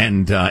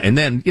 And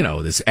then,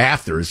 this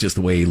after is just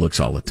the way he looks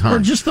all the time. Or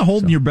just the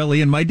holding your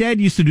belly in. My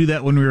dad used to do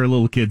that when we were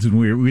little kids, and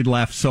we'd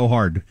laugh so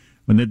hard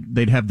when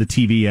they'd have the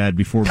TV ad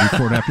before and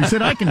after. He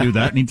said, I can do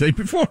that. And he'd say,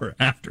 before,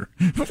 after.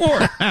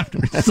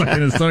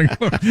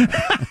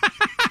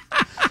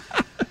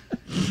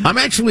 I'm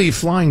actually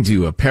flying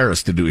to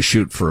Paris to do a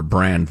shoot for a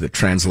brand that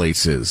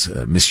translates as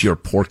Monsieur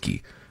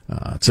Porky.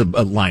 It's a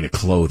line of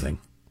clothing.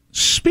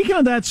 Speaking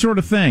of that sort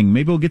of thing,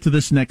 maybe we'll get to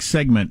this next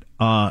segment.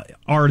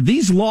 Are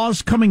these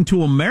laws coming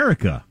to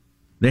America?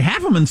 They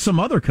have them in some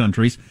other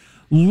countries.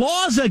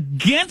 Laws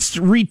against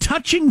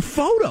retouching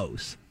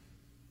photos.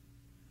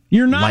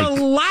 You're not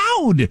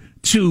allowed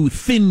to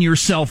thin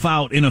yourself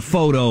out in a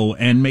photo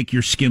and make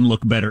your skin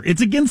look better.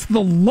 It's against the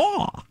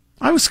law.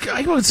 I was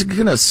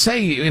going to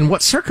say in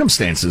what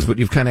circumstances, but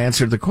you've kind of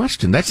answered the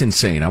question. That's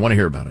insane. I want to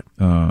hear about it.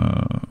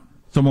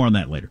 So more on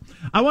that later.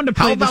 I wanted to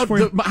play this for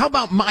you. How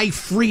about my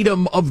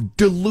freedom of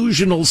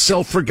delusional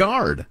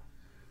self-regard?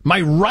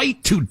 My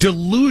right to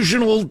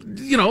delusional,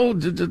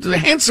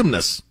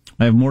 handsomeness.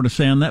 I have more to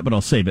say on that, but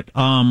I'll save it.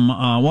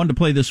 I wanted to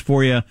play this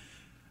for you.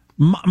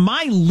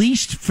 My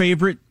least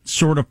favorite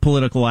sort of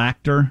political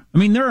actor. I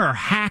mean, there are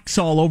hacks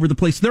all over the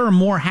place. There are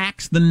more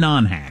hacks than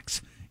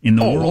non-hacks in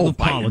the world of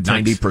politics.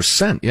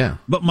 90%, yeah.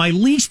 But my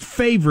least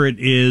favorite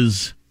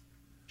is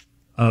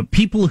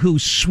people who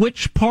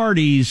switch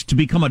parties to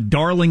become a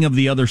darling of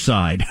the other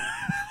side.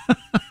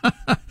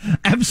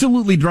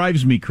 Absolutely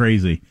drives me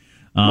crazy.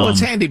 Well, it's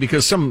handy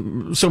because so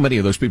many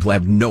of those people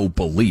have no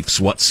beliefs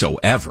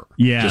whatsoever.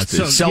 Yeah,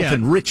 just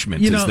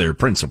self-enrichment is their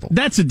principle.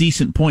 That's a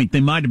decent point.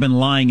 They might have been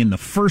lying in the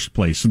first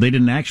place, so they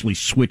didn't actually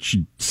switch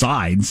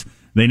sides.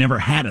 They never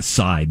had a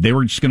side. They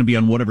were just going to be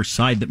on whatever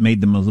side that made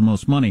them the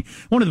most money.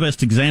 One of the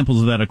best examples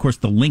of that, of course,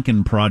 the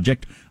Lincoln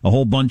Project, a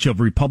whole bunch of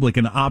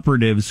Republican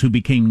operatives who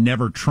became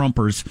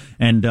never-Trumpers,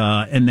 and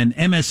then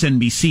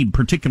MSNBC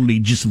particularly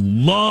just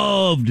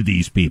loved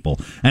these people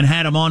and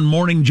had them on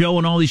Morning Joe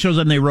and all these shows,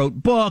 and they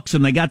wrote books,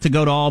 and they got to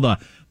go to all the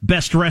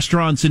best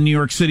restaurants in New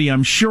York City,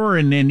 I'm sure,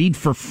 and eat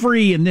for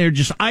free, and they're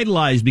just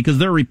idolized because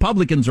they're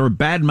Republicans who are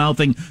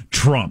bad-mouthing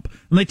Trump.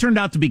 And they turned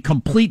out to be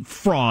complete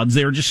frauds.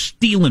 They were just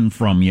stealing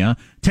from you,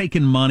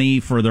 taking money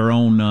for their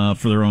own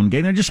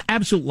gain. They're just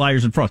absolute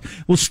liars and frauds.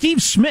 Well,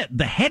 Steve Smith,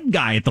 the head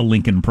guy at the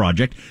Lincoln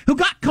Project, who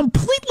got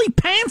completely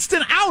pantsed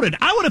and outed,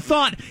 I would have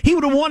thought he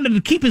would have wanted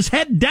to keep his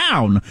head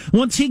down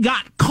once he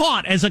got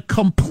caught as a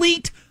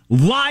complete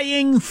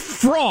lying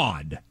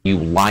fraud. You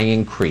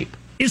lying creep.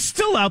 Is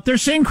still out there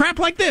saying crap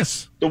like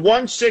this. The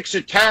 1/6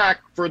 attack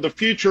for the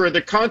future of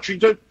the country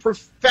is a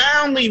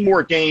profoundly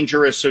more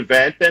dangerous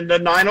event than the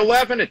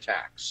 9/11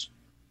 attacks.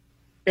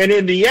 And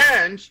in the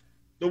end,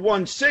 the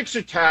 1/6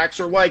 attacks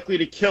are likely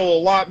to kill a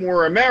lot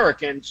more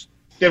Americans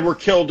that were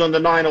killed on the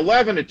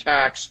 9/11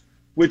 attacks,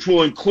 which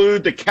will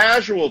include the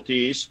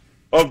casualties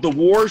of the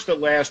wars that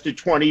lasted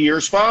 20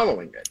 years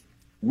following it.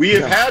 We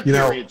have had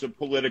periods of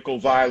political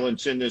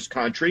violence in this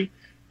country,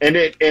 and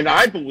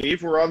I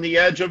believe we're on the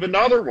edge of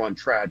another one,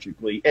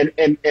 tragically.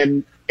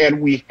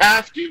 And we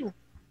have to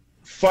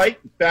fight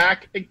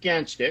back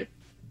against it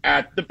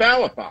at the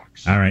ballot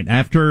box. All right.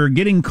 After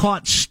getting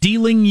caught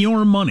stealing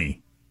your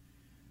money,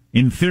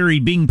 in theory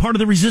being part of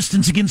the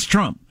resistance against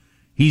Trump,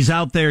 he's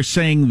out there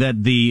saying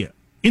that the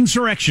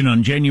insurrection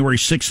on January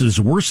 6th is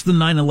worse than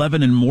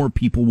 9/11 and more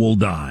people will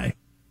die.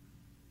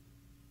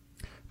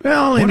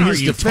 Well, what in are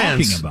his you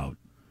defense, talking about?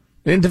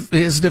 In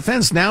his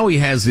defense, now he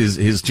has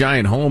his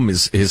giant home,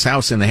 his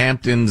house in the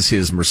Hamptons,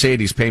 his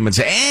Mercedes payments,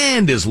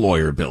 and his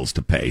lawyer bills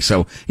to pay.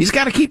 So he's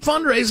got to keep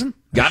fundraising,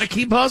 got to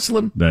keep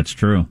hustling. That's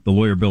true. The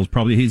lawyer bills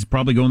he's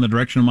probably going the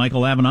direction of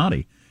Michael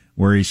Avenatti,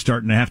 where he's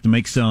starting to have to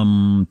make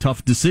some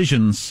tough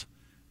decisions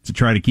to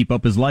try to keep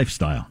up his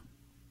lifestyle.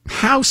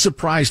 How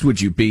surprised would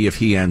you be if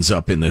he ends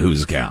up in the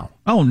Who's Gal?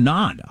 Oh,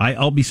 not.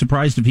 I'll be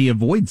surprised if he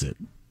avoids it.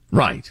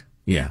 Right.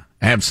 Yeah,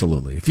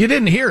 absolutely. If you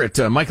didn't hear it,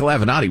 Michael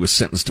Avenatti was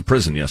sentenced to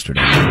prison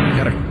yesterday.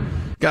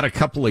 Got a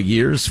couple of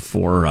years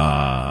for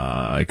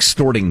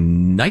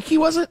extorting Nike,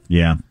 was it?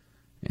 Yeah.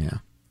 Yeah.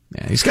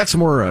 He's got some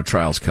more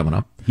trials coming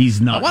up. He's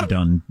not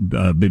done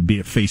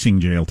facing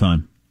jail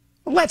time.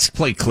 Let's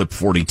play clip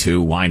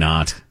 42. Why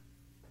not?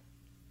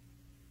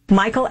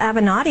 Michael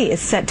Avenatti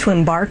is set to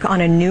embark on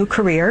a new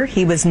career.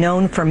 He was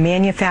known for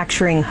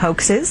manufacturing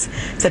hoaxes,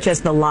 such as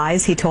the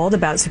lies he told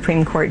about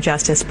Supreme Court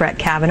Justice Brett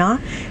Kavanaugh,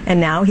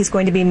 and now he's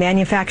going to be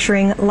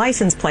manufacturing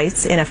license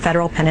plates in a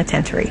federal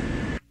penitentiary.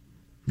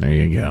 There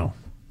you go.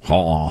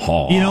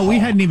 We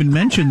hadn't even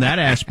mentioned that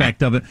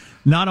aspect of it.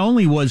 Not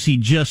only was he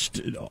just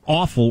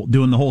awful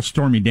doing the whole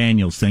Stormy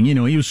Daniels thing,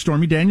 he was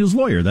Stormy Daniels'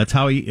 lawyer. That's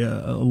how he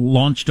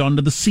launched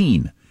onto the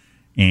scene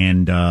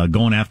and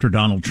going after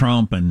Donald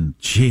Trump. And,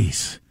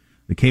 jeez,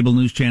 the cable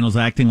news channels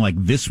acting like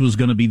this was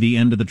going to be the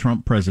end of the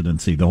Trump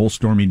presidency, the whole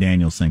Stormy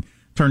Daniels thing.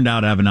 Turned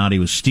out Avenatti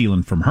was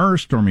stealing from her,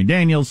 Stormy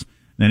Daniels.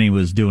 Then he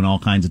was doing all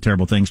kinds of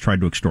terrible things,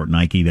 tried to extort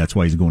Nike. That's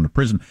why he's going to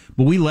prison.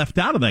 But we left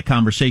out of that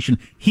conversation.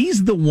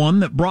 He's the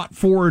one that brought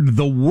forward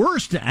the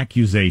worst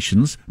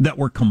accusations that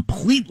were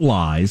complete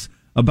lies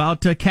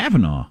about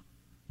Kavanaugh,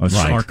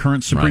 our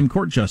current Supreme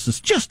Court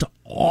justice. Just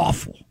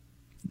awful.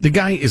 The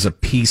guy is a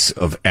piece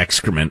of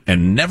excrement.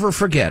 And never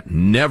forget,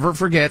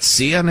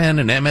 CNN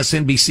and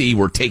MSNBC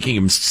were taking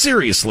him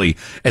seriously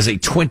as a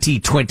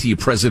 2020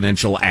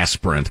 presidential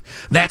aspirant.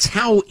 That's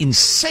how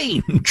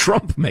insane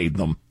Trump made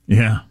them.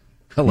 Yeah.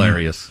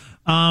 Hilarious.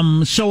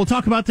 So we'll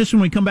talk about this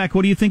when we come back.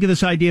 What do you think of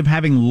this idea of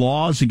having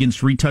laws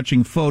against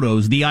retouching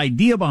photos? The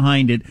idea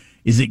behind it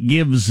is it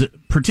gives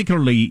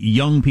particularly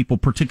young people,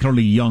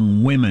 particularly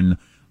young women,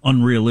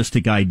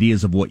 unrealistic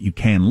ideas of what you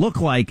can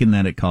look like, and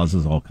that it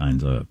causes all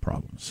kinds of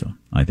problems. So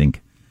I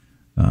think,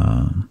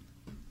 I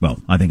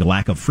think a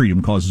lack of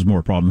freedom causes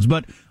more problems.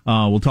 But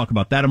we'll talk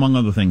about that, among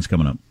other things,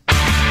 coming up.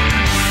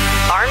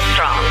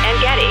 Armstrong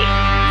and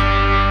Getty.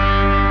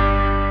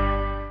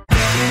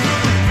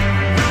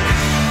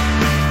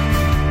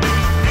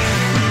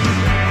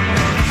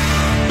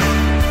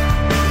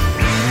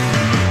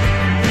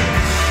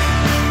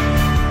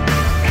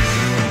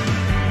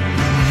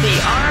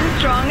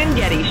 Armstrong and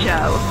Getty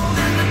Show.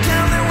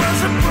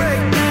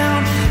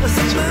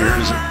 So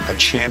here's a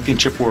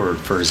championship word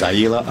for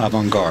Zaila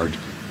Avantgarde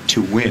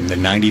to win the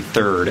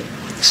 93rd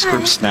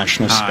Scripps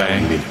National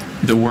Spelling Bee.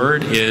 The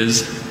word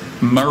is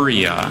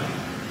Maria.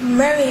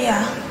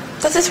 Maria.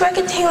 Does this word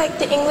contain like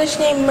the English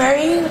name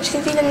Murray, which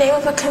could be the name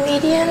of a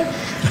comedian,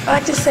 or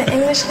like just the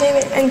English name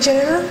in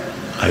general?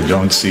 I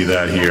don't see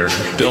that here.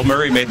 Bill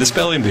Murray made the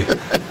spelling bee.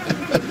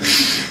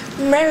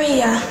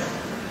 Maria.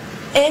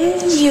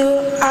 Murraya.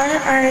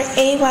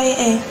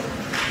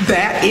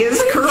 That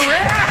is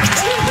correct.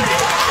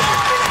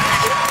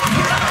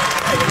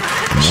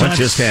 What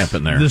just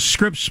happened there? The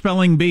Scripps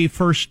Spelling Bee,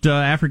 first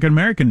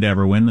African-American to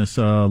ever win, this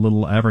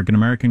little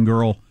African-American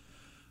girl.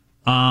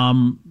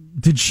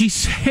 Did she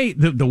say,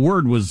 the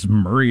word was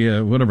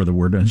Murray, whatever the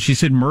word is. She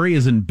said Murray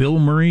is in Bill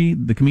Murray,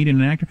 the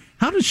comedian and actor.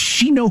 How does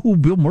she know who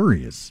Bill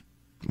Murray is?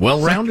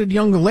 Well-rounded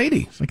young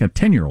lady. It's like a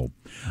 10-year-old.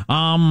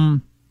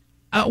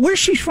 Where's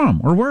she from,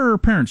 or where are her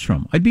parents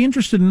from? I'd be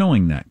interested in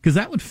knowing that, because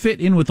that would fit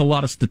in with a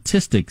lot of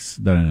statistics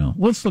that I know.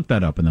 Let's look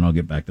that up, and then I'll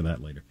get back to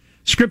that later.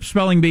 Scripps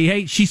Spelling Bee,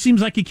 hey, she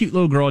seems like a cute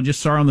little girl. I just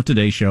saw her on the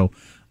Today Show.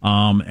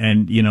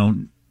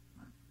 And,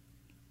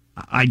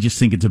 I just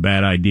think it's a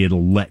bad idea to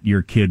let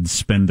your kids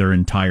spend their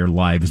entire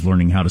lives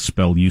learning how to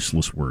spell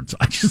useless words.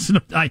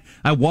 I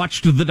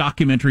watched the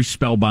documentary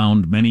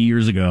Spellbound many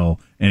years ago,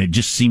 and it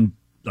just seemed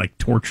like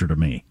torture to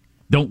me.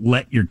 Don't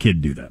let your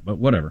kid do that, but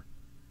whatever.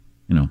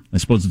 I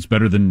suppose it's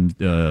better than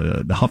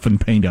the huff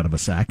and paint out of a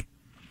sack.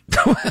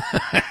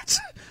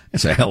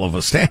 It's a hell of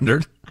a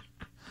standard.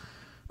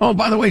 Oh,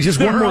 by the way, just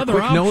one more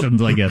quick options,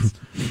 note. I guess.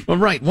 Well,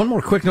 right. One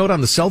more quick note on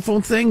the cell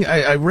phone thing.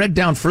 I read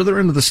down further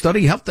into the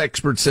study. Health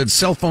experts said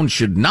cell phones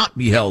should not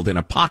be held in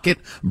a pocket,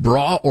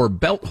 bra, or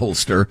belt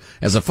holster,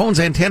 as a phone's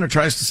antenna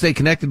tries to stay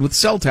connected with the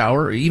cell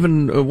tower,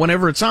 even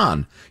whenever it's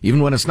on,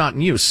 even when it's not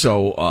in use.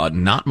 So,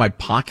 not my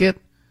pocket.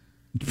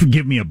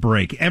 Give me a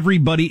break.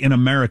 Everybody in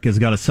America's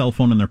got a cell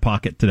phone in their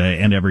pocket today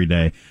and every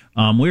day.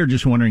 We were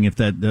just wondering if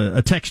that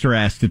a texter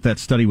asked if that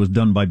study was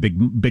done by Big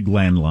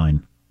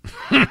Landline.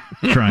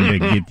 Trying to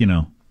get,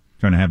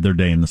 trying to have their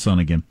day in the sun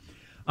again.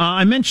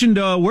 I mentioned,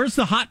 where's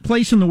the hot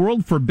place in the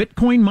world for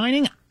Bitcoin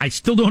mining? I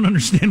still don't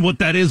understand what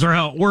that is or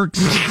how it works.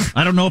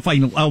 I don't know if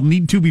I'll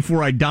need to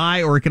before I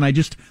die, or can I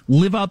just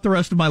live out the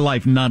rest of my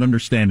life not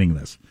understanding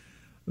this?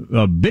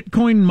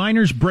 Bitcoin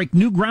miners break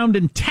new ground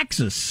in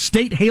Texas,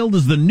 state hailed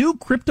as the new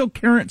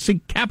cryptocurrency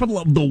capital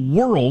of the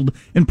world,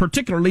 and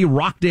particularly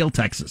Rockdale,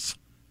 Texas.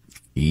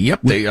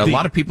 Yep, a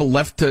lot of people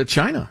left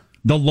China.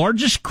 The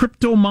largest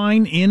crypto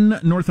mine in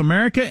North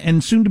America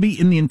and soon to be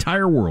in the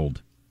entire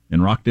world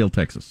in Rockdale,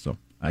 Texas. So,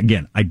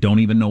 again, I don't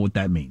even know what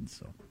that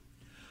means.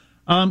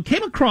 So,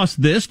 came across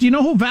this. Do you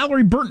know who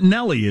Valerie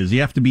Bertinelli is?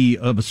 You have to be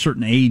of a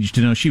certain age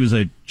to know. She was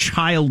a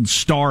child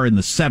star in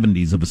the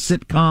 70s of a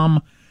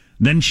sitcom.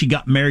 Then she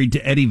got married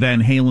to Eddie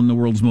Van Halen, the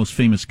world's most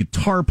famous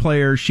guitar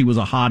player. She was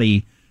a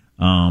hottie,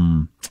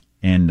 and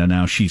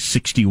now she's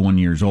 61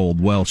 years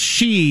old. Well,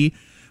 she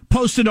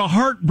posted a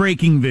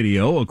heartbreaking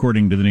video,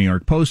 according to the New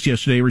York Post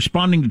yesterday,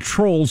 responding to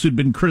trolls who'd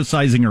been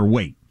criticizing her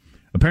weight.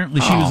 Apparently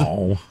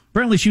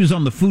she was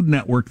on the Food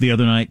Network the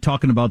other night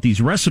talking about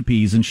these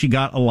recipes, and she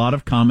got a lot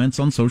of comments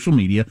on social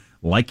media,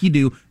 like you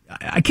do.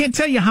 I can't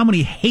tell you how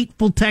many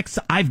hateful texts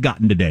I've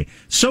gotten today.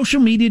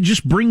 Social media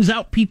just brings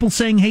out people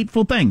saying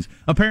hateful things.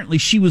 Apparently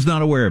she was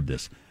not aware of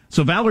this.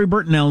 So Valerie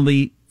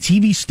Bertinelli,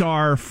 TV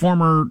star,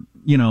 former,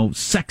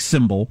 sex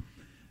symbol,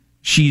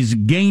 she's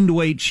gained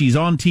weight. She's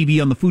on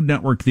TV on the Food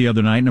Network the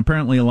other night, and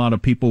apparently a lot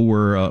of people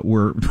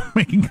were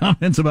making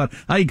comments about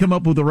how you come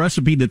up with a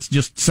recipe that's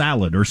just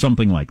salad or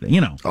something like that.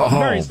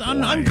 Very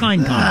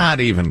unkind comments. Not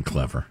even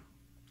clever.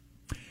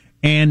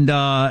 And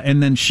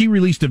then she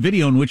released a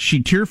video in which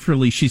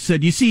she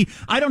said, "You see,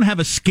 I don't have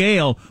a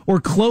scale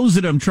or clothes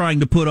that I'm trying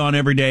to put on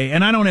every day,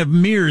 and I don't have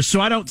mirrors, so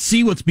I don't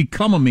see what's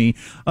become of me.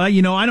 I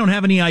don't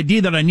have any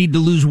idea that I need to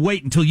lose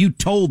weight until you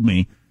told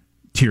me,"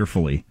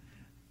 tearfully.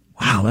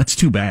 Wow, that's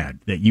too bad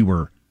that you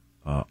were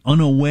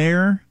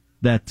unaware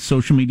that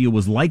social media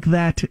was like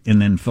that and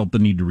then felt the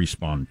need to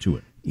respond to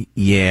it.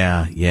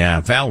 Yeah.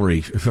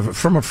 Valerie,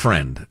 from a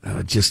friend,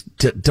 just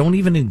don't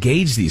even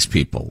engage these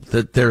people.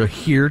 That they're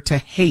here to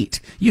hate.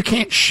 You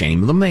can't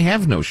shame them. They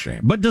have no shame.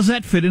 But does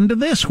that fit into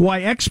this?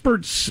 Why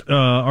experts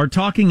are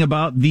talking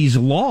about these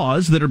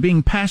laws that are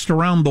being passed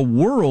around the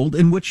world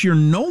in which you're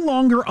no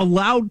longer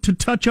allowed to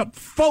touch up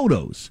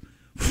photos.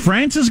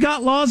 France has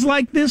got laws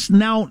like this.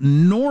 Now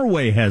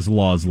Norway has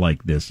laws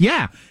like this.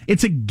 Yeah,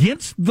 it's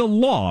against the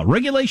law.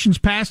 Regulations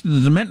passed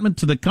as an amendment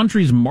to the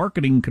country's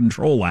Marketing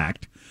Control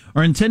Act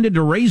are intended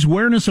to raise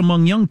awareness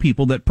among young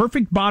people that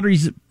perfect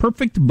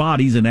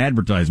bodies in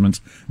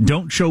advertisements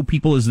don't show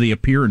people as they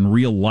appear in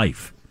real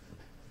life.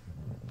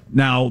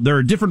 Now, there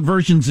are different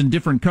versions in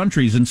different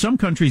countries. In some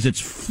countries, it's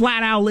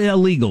flat out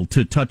illegal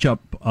to touch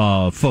up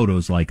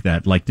photos like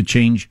that, like to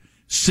change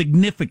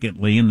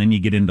significantly, and then you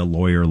get into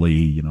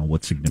lawyerly,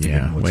 what's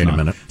significant, what's wait not. A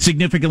minute.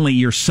 Significantly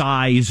your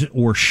size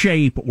or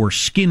shape or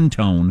skin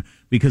tone,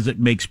 because it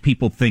makes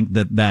people think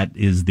that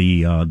is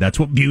that's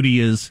what beauty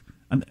is.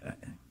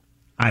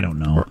 I don't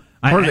know.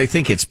 Or they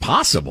think it's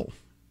possible,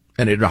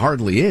 and it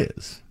hardly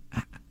is.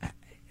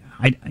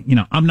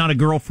 I'm not a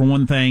girl for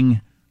one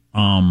thing,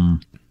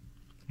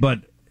 but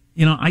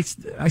I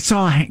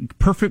saw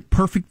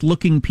perfect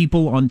looking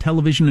people on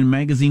television and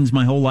magazines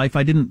my whole life.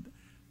 I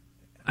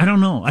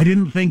don't know. I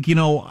didn't think,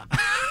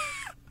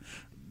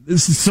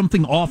 this is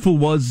something awful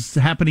was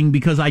happening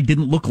because I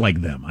didn't look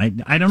like them.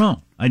 I don't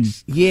know.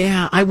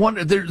 I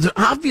wonder.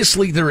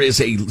 Obviously, there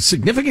is a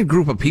significant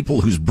group of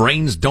people whose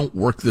brains don't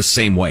work the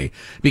same way.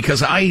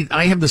 Because I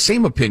have the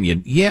same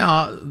opinion.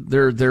 Yeah,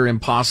 they're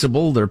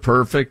impossible. They're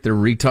perfect. They're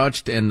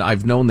retouched, and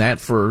I've known that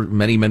for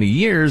many, many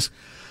years.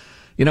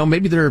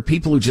 Maybe there are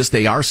people who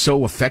they are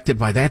so affected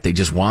by that, they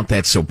just want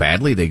that so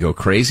badly, they go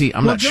crazy.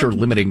 I'm not sure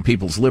limiting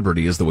people's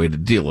liberty is the way to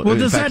deal with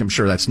it. In fact, I'm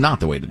sure that's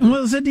not the way to do it.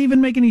 Well, does that even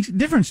make any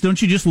difference?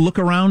 Don't you just look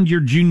around your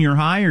junior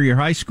high or your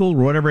high school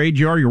or whatever age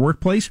you are, your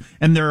workplace,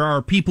 and there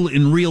are people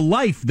in real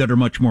life that are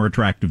much more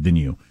attractive than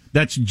you?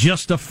 That's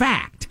just a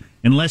fact.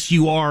 Unless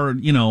you are,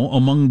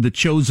 among the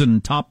chosen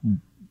top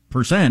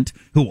 %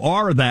 who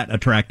are that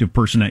attractive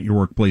person at your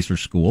workplace or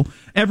school,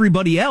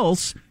 everybody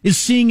else is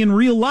seeing in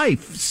real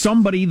life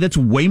somebody that's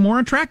way more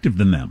attractive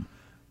than them.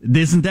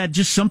 Isn't that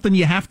just something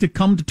you have to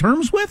come to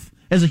terms with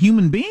as a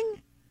human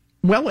being?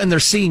 Well, and they're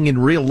seeing in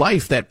real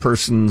life that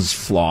person's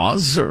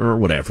flaws or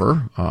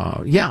whatever.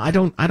 I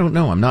don't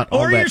know. I'm not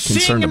all that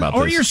concerned about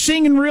this. Or you're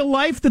seeing in real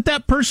life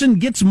that person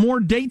gets more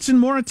dates and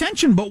more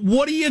attention. But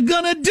what are you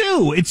gonna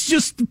do?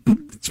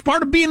 It's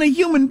part of being a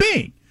human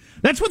being.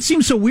 That's what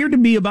seems so weird to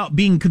me about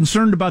being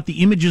concerned about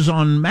the images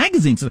on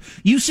magazines.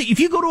 You see, if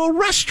you go to a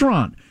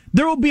restaurant,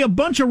 there will be a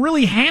bunch of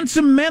really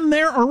handsome men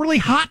there or really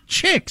hot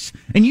chicks,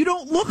 and you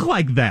don't look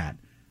like that.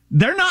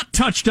 They're not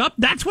touched up.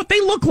 That's what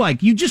they look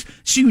like. You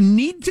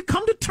need to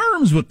come to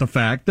terms with the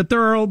fact that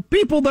there are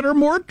people that are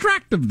more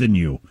attractive than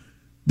you.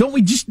 Don't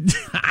we just,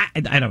 I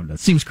don't know. It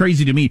seems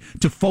crazy to me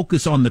to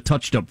focus on the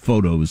touched up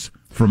photos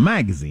from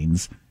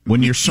magazines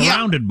when you're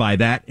surrounded by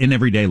that in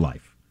everyday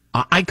life.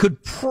 I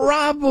could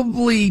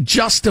probably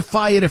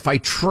justify it if I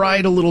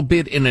tried a little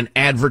bit in an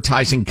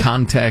advertising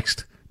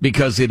context,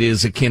 because it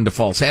is akin to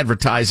false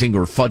advertising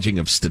or fudging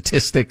of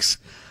statistics.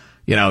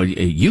 You know,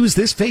 use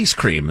this face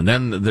cream, and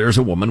then there's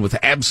a woman with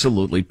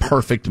absolutely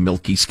perfect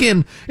milky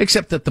skin,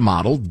 except that the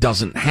model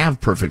doesn't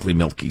have perfectly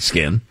milky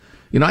skin.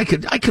 You know, I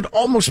could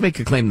almost make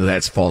a claim that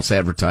that's false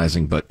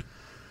advertising, but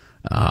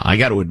I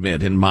got to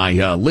admit, in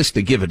my list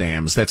of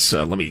give-a-dams, that's,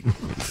 let me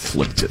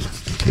flip to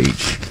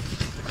page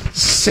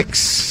 6,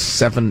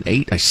 7,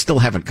 8. I still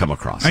haven't come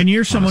across it. And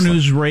you're someone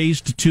who's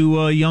raised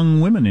two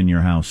young women in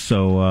your house,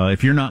 so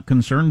if you're not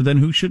concerned, then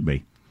who should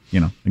be? You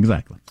know,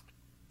 exactly.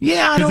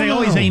 Yeah, because they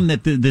always aim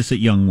this at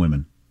young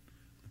women.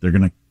 They're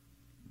going to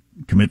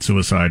commit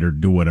suicide or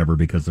do whatever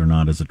because they're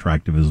not as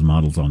attractive as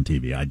models on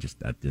TV.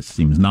 That just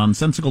seems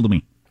nonsensical to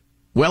me.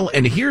 Well,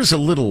 and here's a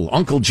little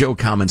Uncle Joe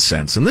common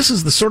sense, and this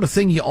is the sort of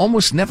thing you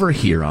almost never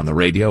hear on the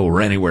radio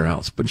or anywhere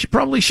else, but you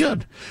probably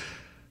should.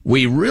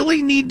 We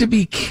really need to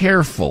be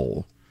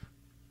careful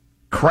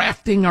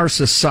crafting our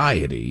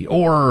society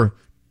or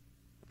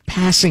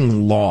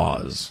passing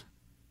laws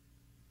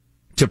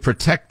to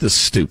protect the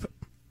stupid,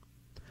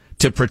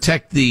 to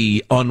protect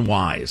the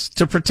unwise,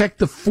 to protect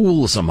the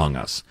fools among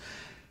us.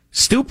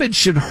 Stupid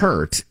should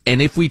hurt,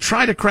 and if we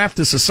try to craft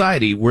a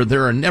society where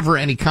there are never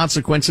any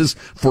consequences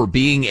for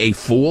being a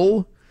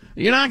fool,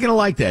 you're not going to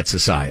like that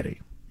society.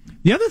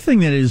 The other thing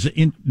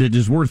that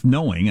is worth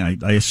knowing,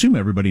 I assume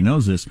everybody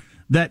knows this,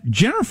 that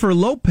Jennifer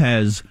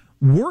Lopez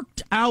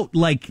worked out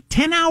like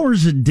 10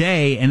 hours a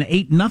day and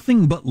ate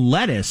nothing but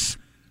lettuce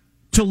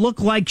to look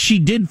like she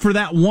did for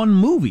that one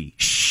movie.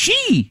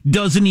 She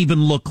doesn't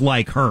even look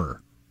like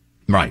her.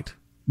 Right.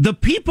 The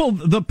people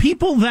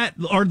that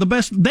are the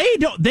best,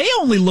 they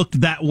only looked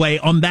that way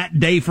on that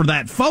day for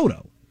that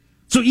photo.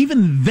 So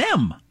even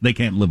them, they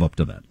can't live up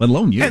to that, let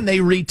alone you. And they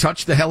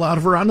retouched the hell out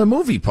of her on the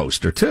movie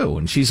poster, too.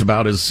 And she's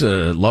about as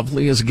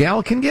lovely as a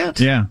gal can get.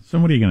 Yeah, so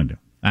what are you going to do?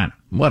 I don't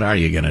know. What are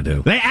you going to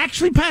do? They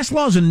actually passed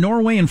laws in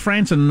Norway and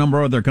France and a number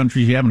of other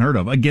countries you haven't heard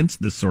of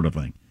against this sort of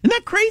thing. Isn't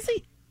that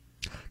crazy?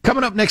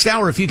 Coming up next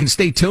hour, if you can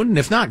stay tuned, and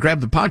if not,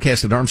 grab the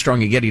podcast at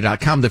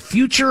ArmstrongandGetty.com. The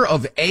future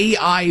of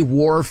AI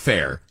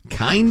warfare.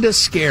 Kinda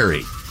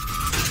scary.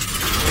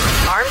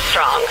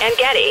 Armstrong and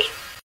Getty.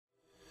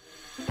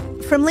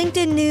 From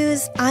LinkedIn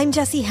News, I'm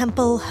Jessie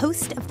Hempel,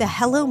 host of the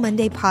Hello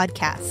Monday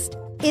podcast.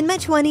 In my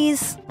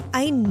 20s,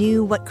 I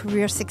knew what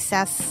career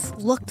success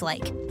looked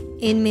like.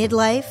 In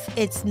midlife,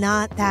 it's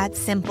not that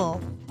simple.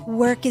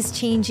 Work is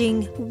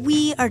changing,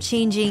 we are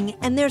changing,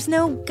 and there's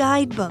no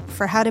guidebook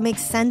for how to make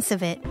sense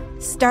of it.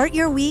 Start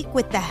your week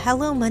with the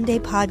Hello Monday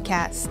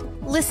podcast.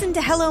 Listen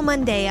to Hello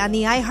Monday on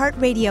the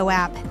iHeartRadio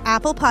app,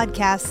 Apple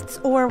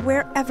Podcasts, or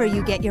wherever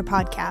you get your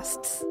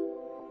podcasts.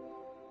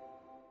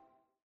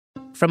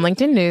 From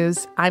LinkedIn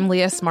News, I'm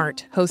Leah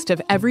Smart, host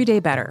of Everyday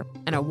Better,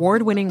 an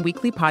award-winning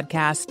weekly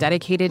podcast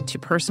dedicated to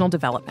personal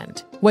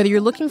development. Whether you're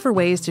looking for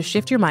ways to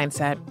shift your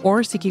mindset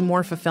or seeking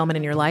more fulfillment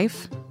in your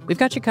life, we've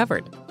got you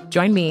covered.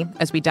 Join me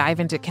as we dive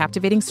into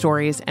captivating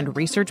stories and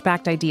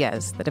research-backed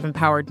ideas that have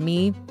empowered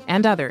me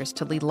and others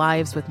to lead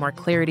lives with more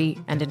clarity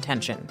and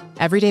intention.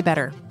 Everyday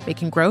Better,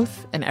 making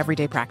growth an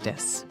everyday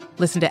practice.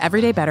 Listen to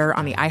Everyday Better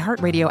on the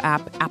iHeartRadio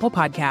app, Apple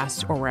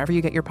Podcasts, or wherever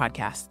you get your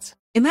podcasts.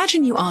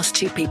 Imagine you ask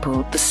two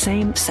people the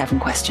same 7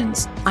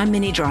 questions. I'm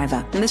Minnie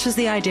Driver, and this was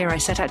the idea I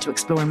set out to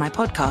explore in my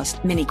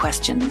podcast, Minnie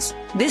Questions.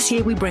 This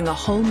year, we bring a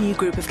whole new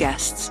group of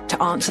guests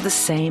to answer the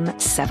same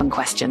 7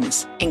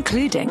 questions,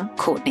 including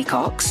Courtney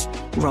Cox,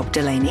 Rob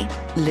Delaney,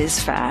 Liz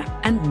Phair,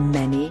 and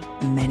many,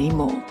 many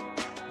more.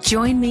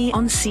 Join me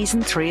on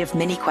Season 3 of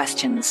Minnie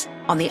Questions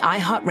on the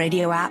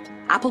iHeartRadio app,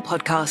 Apple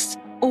Podcasts,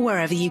 or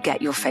wherever you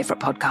get your favorite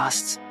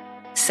podcasts.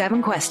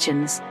 7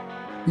 questions,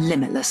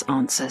 limitless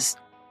answers.